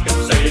the drunken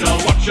sailor?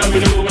 What shall we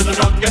do with the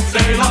drunken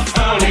sailor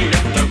early in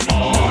the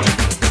morning?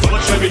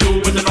 What shall we do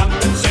with the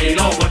drunken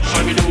sailor? What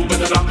shall we do with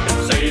the drunken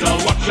sailor?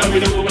 What shall we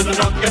do with the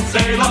drunken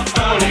sailor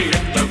early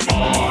in the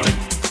morning?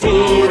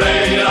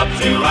 Hooray, and up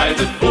she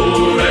rises,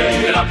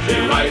 hooray, and up she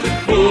rises,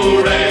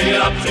 hooray,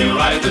 and up she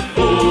rises,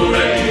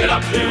 hooray, and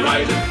up she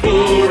rises,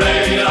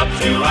 hooray, and up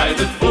she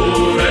rises,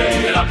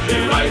 hooray, and up she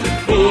rises,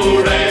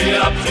 hooray,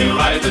 and up she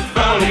rises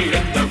early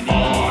in the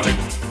morning.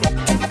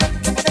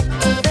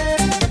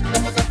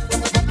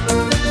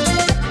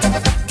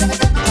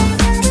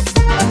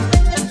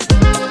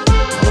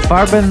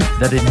 Farben,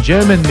 that in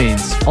German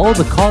means all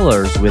the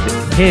colors, with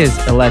his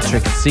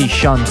electric sea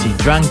shanty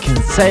Drunken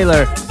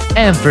Sailor.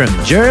 And from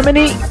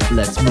Germany,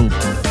 let's move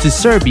to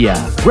Serbia.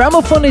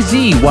 Gramophone is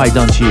E, why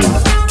don't you?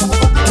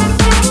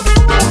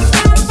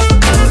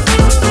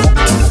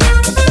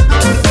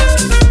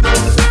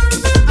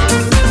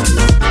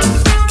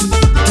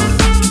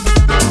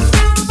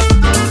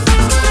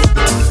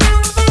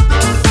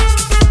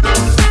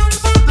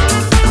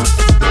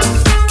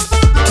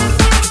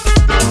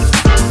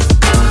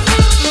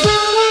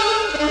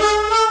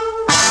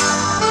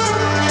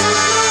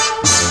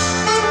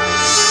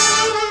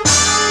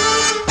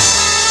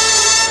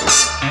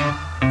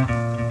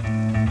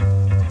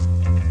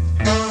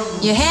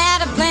 You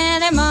had a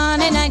plenty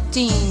money,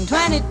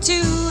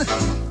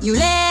 1922. You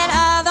let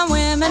other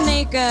women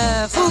make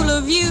a fool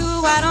of you.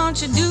 Why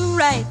don't you do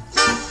right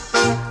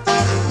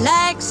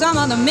like some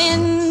other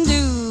men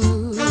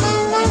do?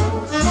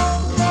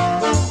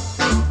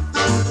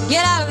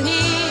 Get out of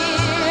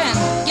here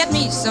and get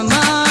me some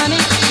money.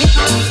 Get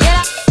out, get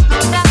out,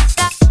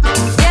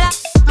 get out,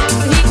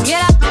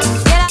 get out,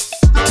 get out,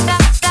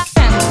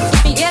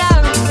 get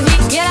out,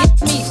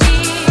 get me,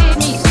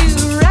 me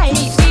do right.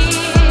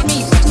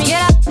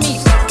 Get up, me,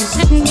 you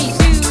sitting me,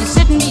 you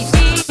sitting me,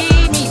 me,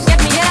 get me,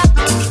 get up,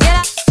 get up, get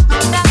up,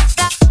 get up,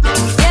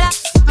 get up, get up,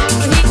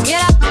 me,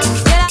 get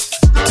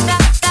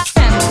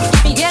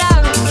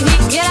out,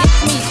 get up,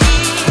 me,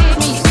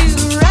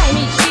 do right,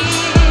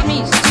 me,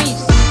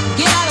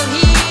 get out of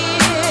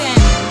here and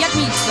get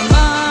me some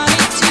money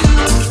too.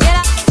 Get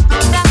up,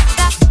 get up,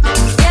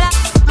 get up,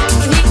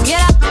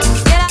 get up,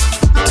 get up,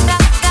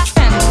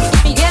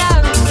 me, get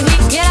out,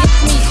 get up,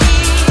 me,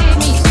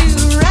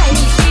 do right,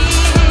 me,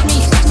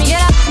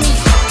 get up, me, you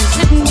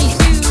sitting me,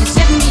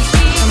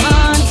 some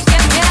money.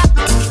 Get up, get up,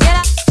 get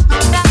up,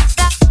 get up,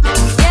 get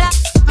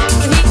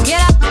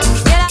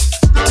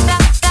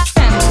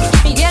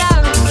up, me, get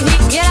out,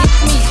 get up,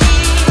 me,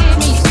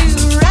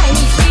 do right,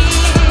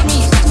 me,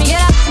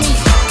 get up, me,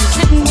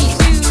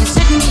 you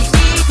sitting me,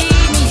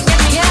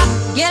 get up,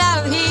 get out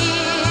of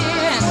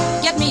here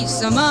and get me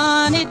some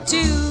money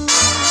too.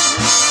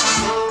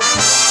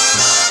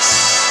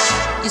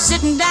 You're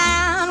sitting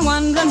down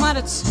wondering what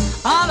it's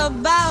all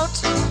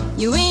about.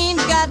 You ain't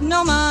got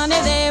no money,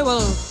 they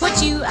will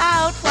put you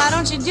out. Why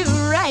don't you do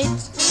right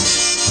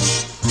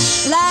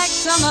like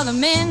some other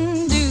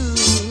men do?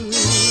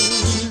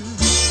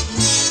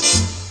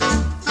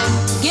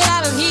 Get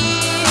out of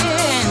here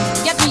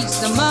and get me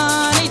some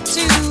money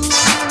too.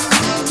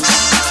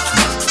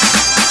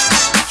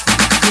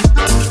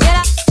 Get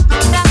up,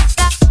 get up,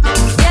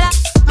 get up,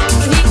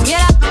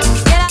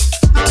 get up, get up,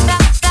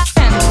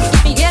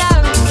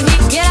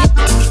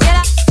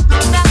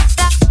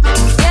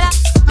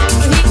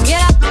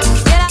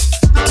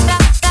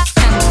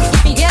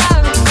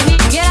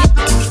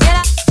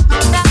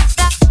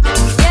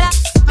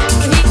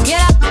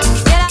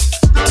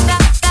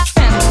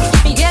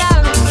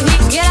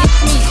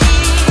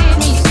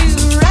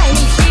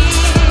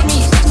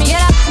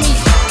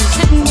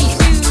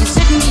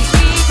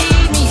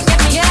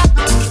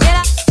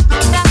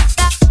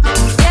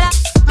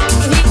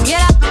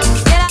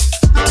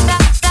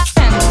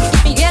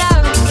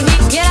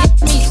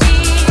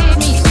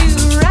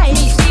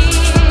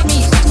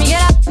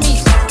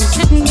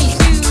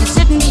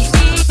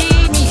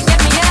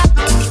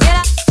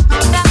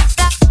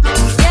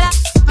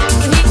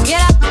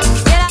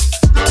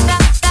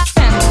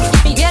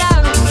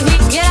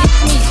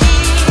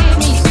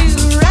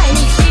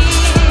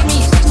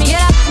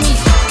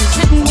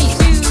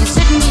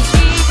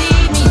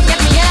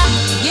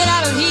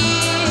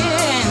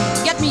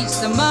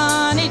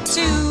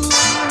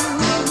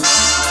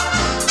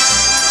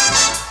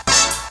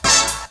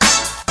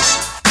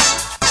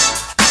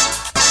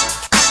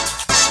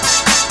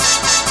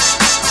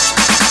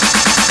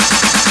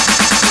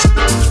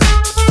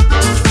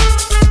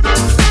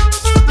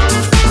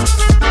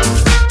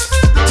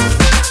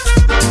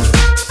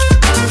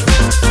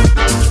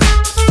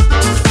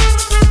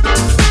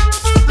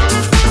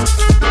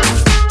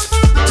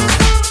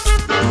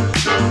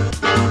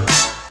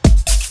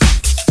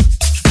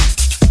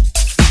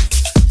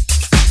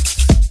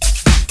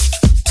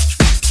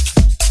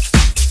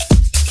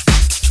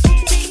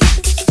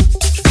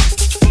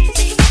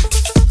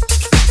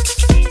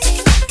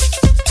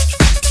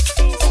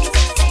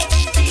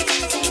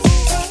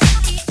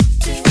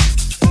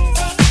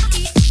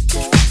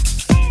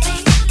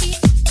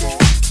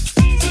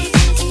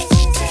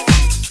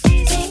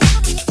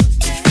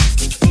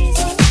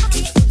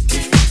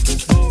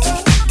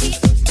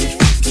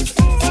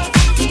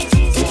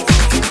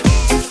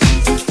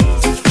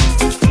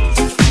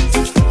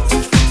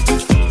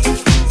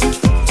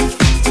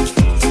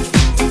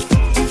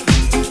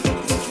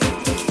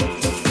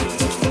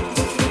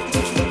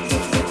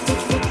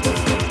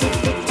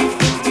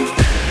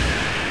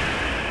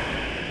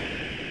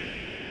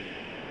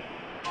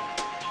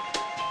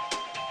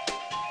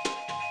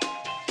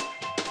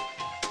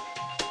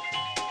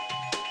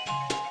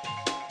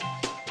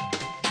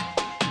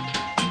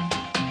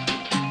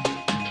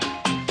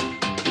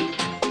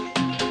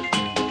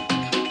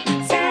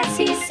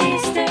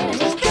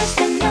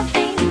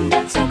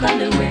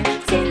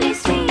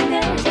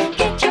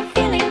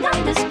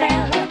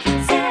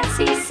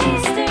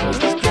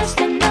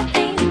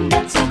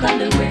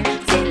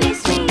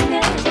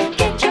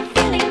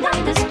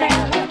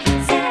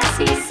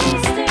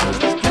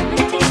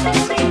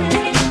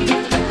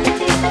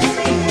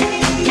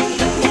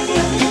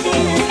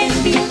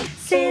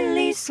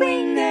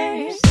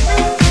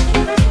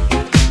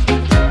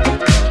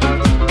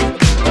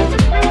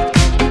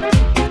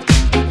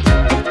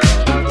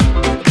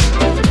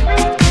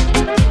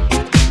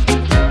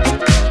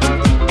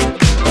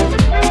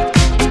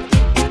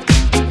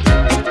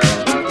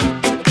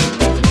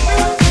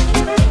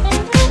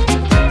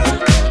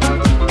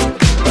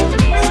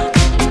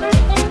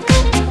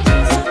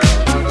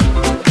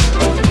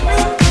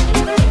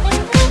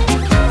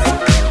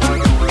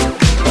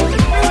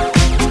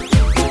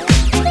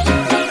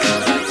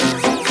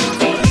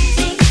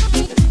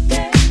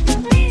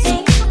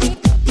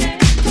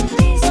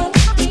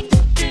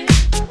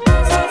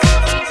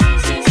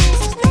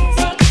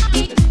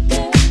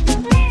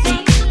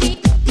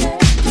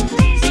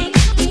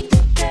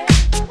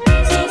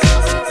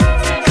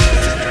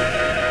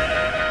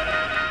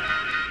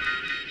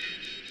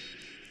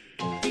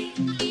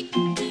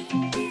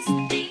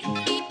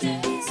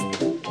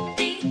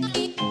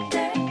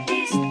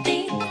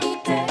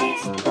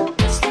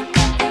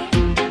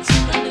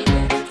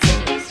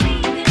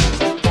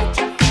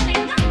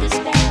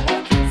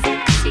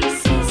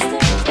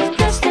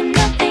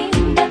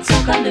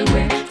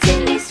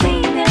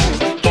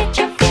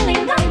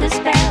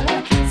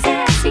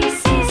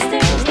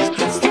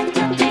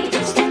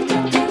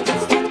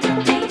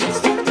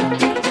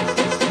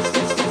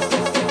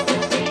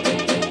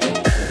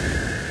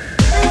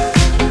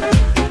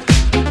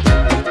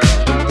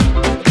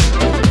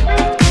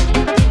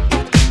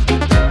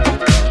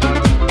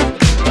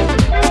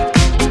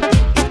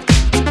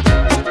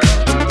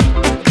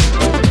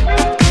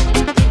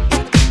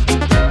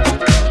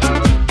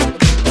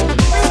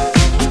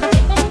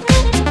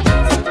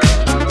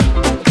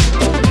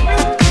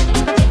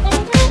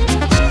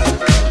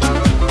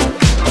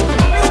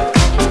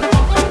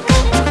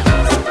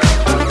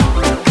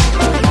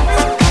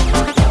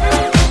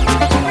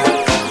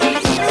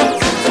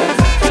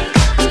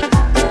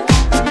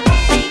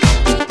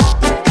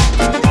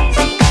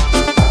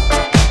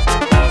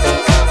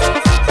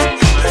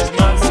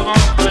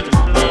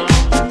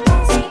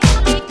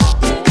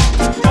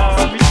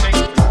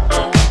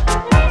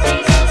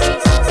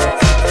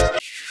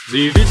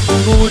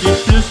 wissen, wo die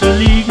Schlüssel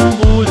liegen,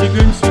 wo sie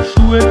günstig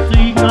Schuhe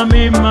kriegen, haben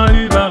immer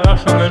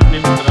Überraschungen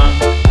im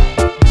Schrank.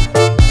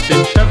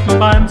 Sind Schöffen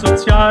beim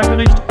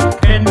Sozialgericht,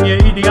 kennen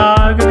ihr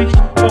Idealgewicht,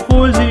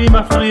 obwohl sie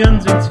immer frieren,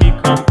 sind sie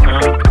kaum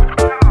krank.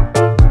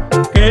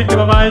 Geld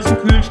überweisen,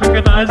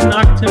 Kühlschrank reisen,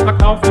 Aktien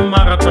verkaufen,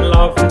 Marathon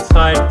laufen,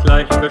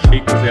 zeitgleich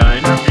verschicken sie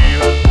eine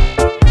Mail.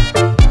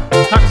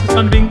 Taxis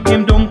dran winken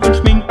im Dunkeln,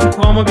 schminken,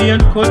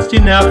 promovieren, kurz die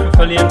Nerven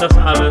verlieren, das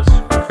alles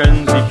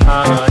können sie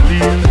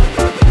parallel.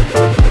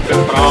 Für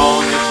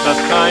Frauen ist das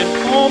kein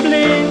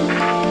Problem,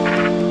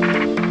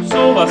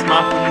 sowas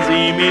machen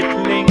sie mit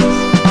links.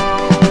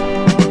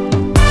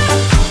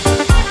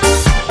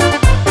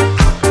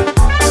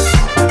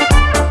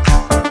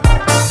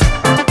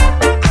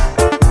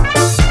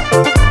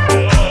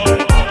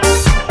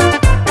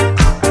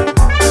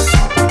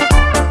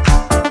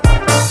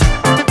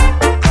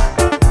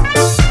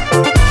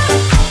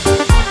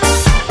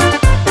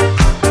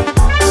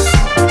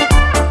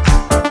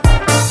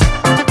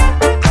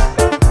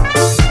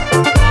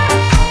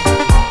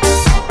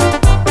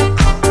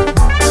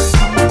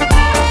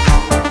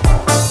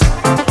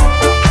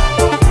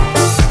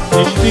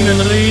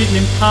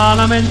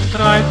 Parlament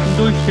reiten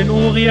durch den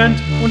Orient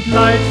und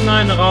leiten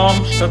eine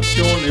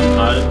Raumstation im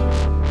All.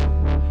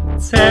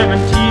 Zähmen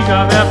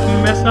Tiger,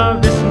 werfen Messer,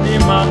 wissen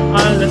immer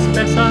alles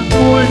besser,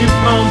 hol die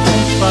Frauen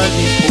Fußball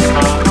die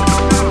Pokal.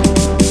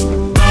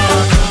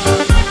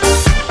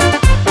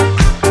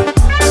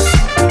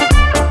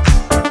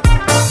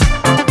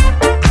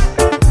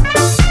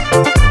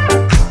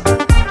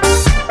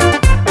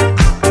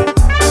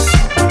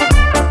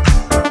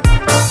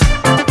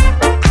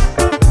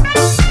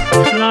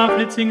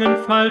 Singen,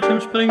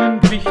 Fallschirmspringen,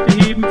 Gewichte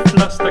heben,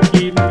 Pflaster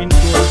geben, in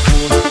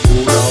Turnschuhen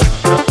oder auf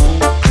Tattoo.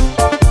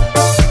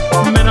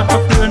 Männer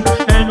verführen,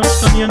 bestellen und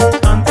stornieren,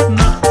 tanzen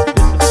nachts,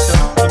 bis es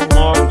kracht und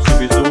morgens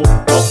sowieso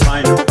auf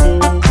einem Kuh.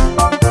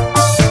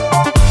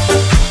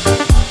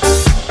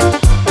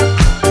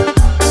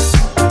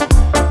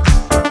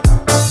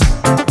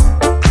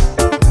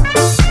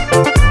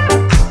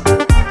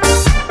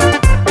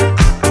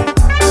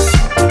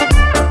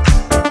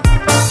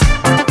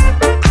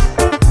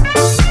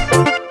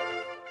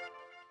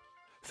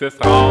 Für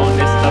Frauen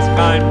ist das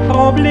kein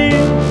Problem,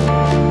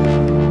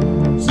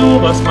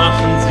 sowas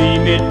machen sie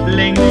mit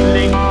Ling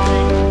Ling.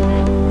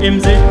 Im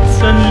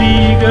Sitzen,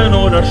 Liegen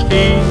oder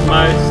Stehen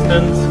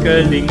meistens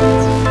gelingt's.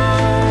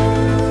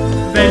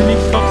 Wenn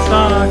ich's doch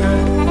sage,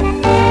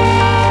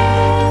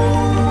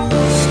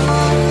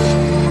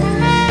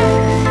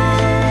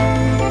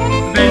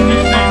 wenn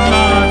ich nicht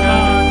wage,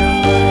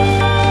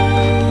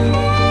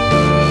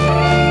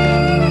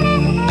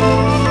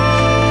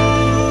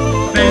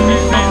 wenn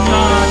ich nicht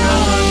wage.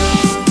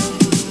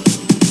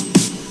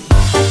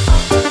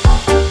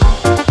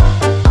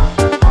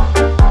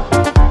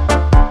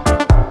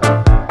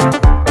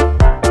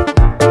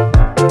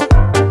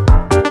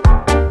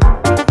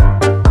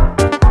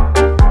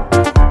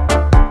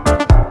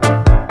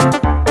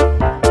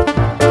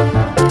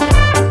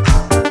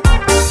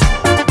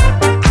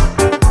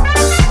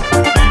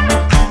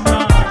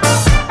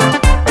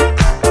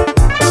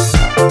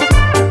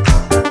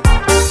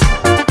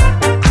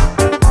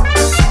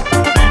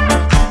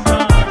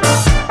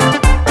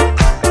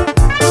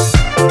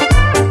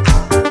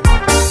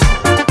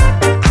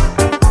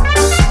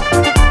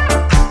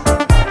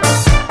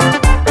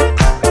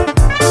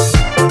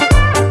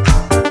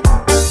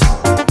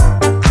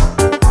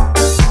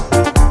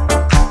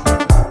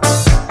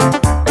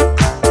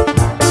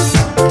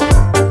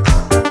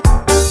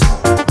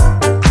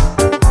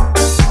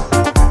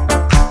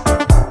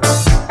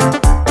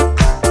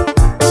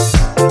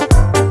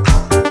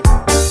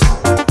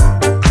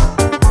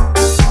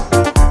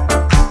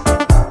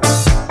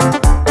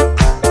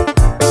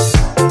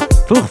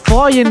 Für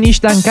Freuen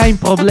nicht dann kein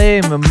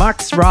Problem.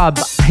 Max Rob,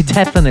 I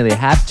definitely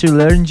have to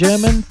learn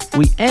German.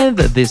 We end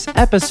this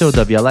episode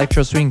of the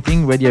Electro Swing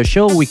Thing radio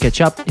show. We catch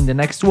up in the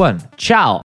next one. Ciao!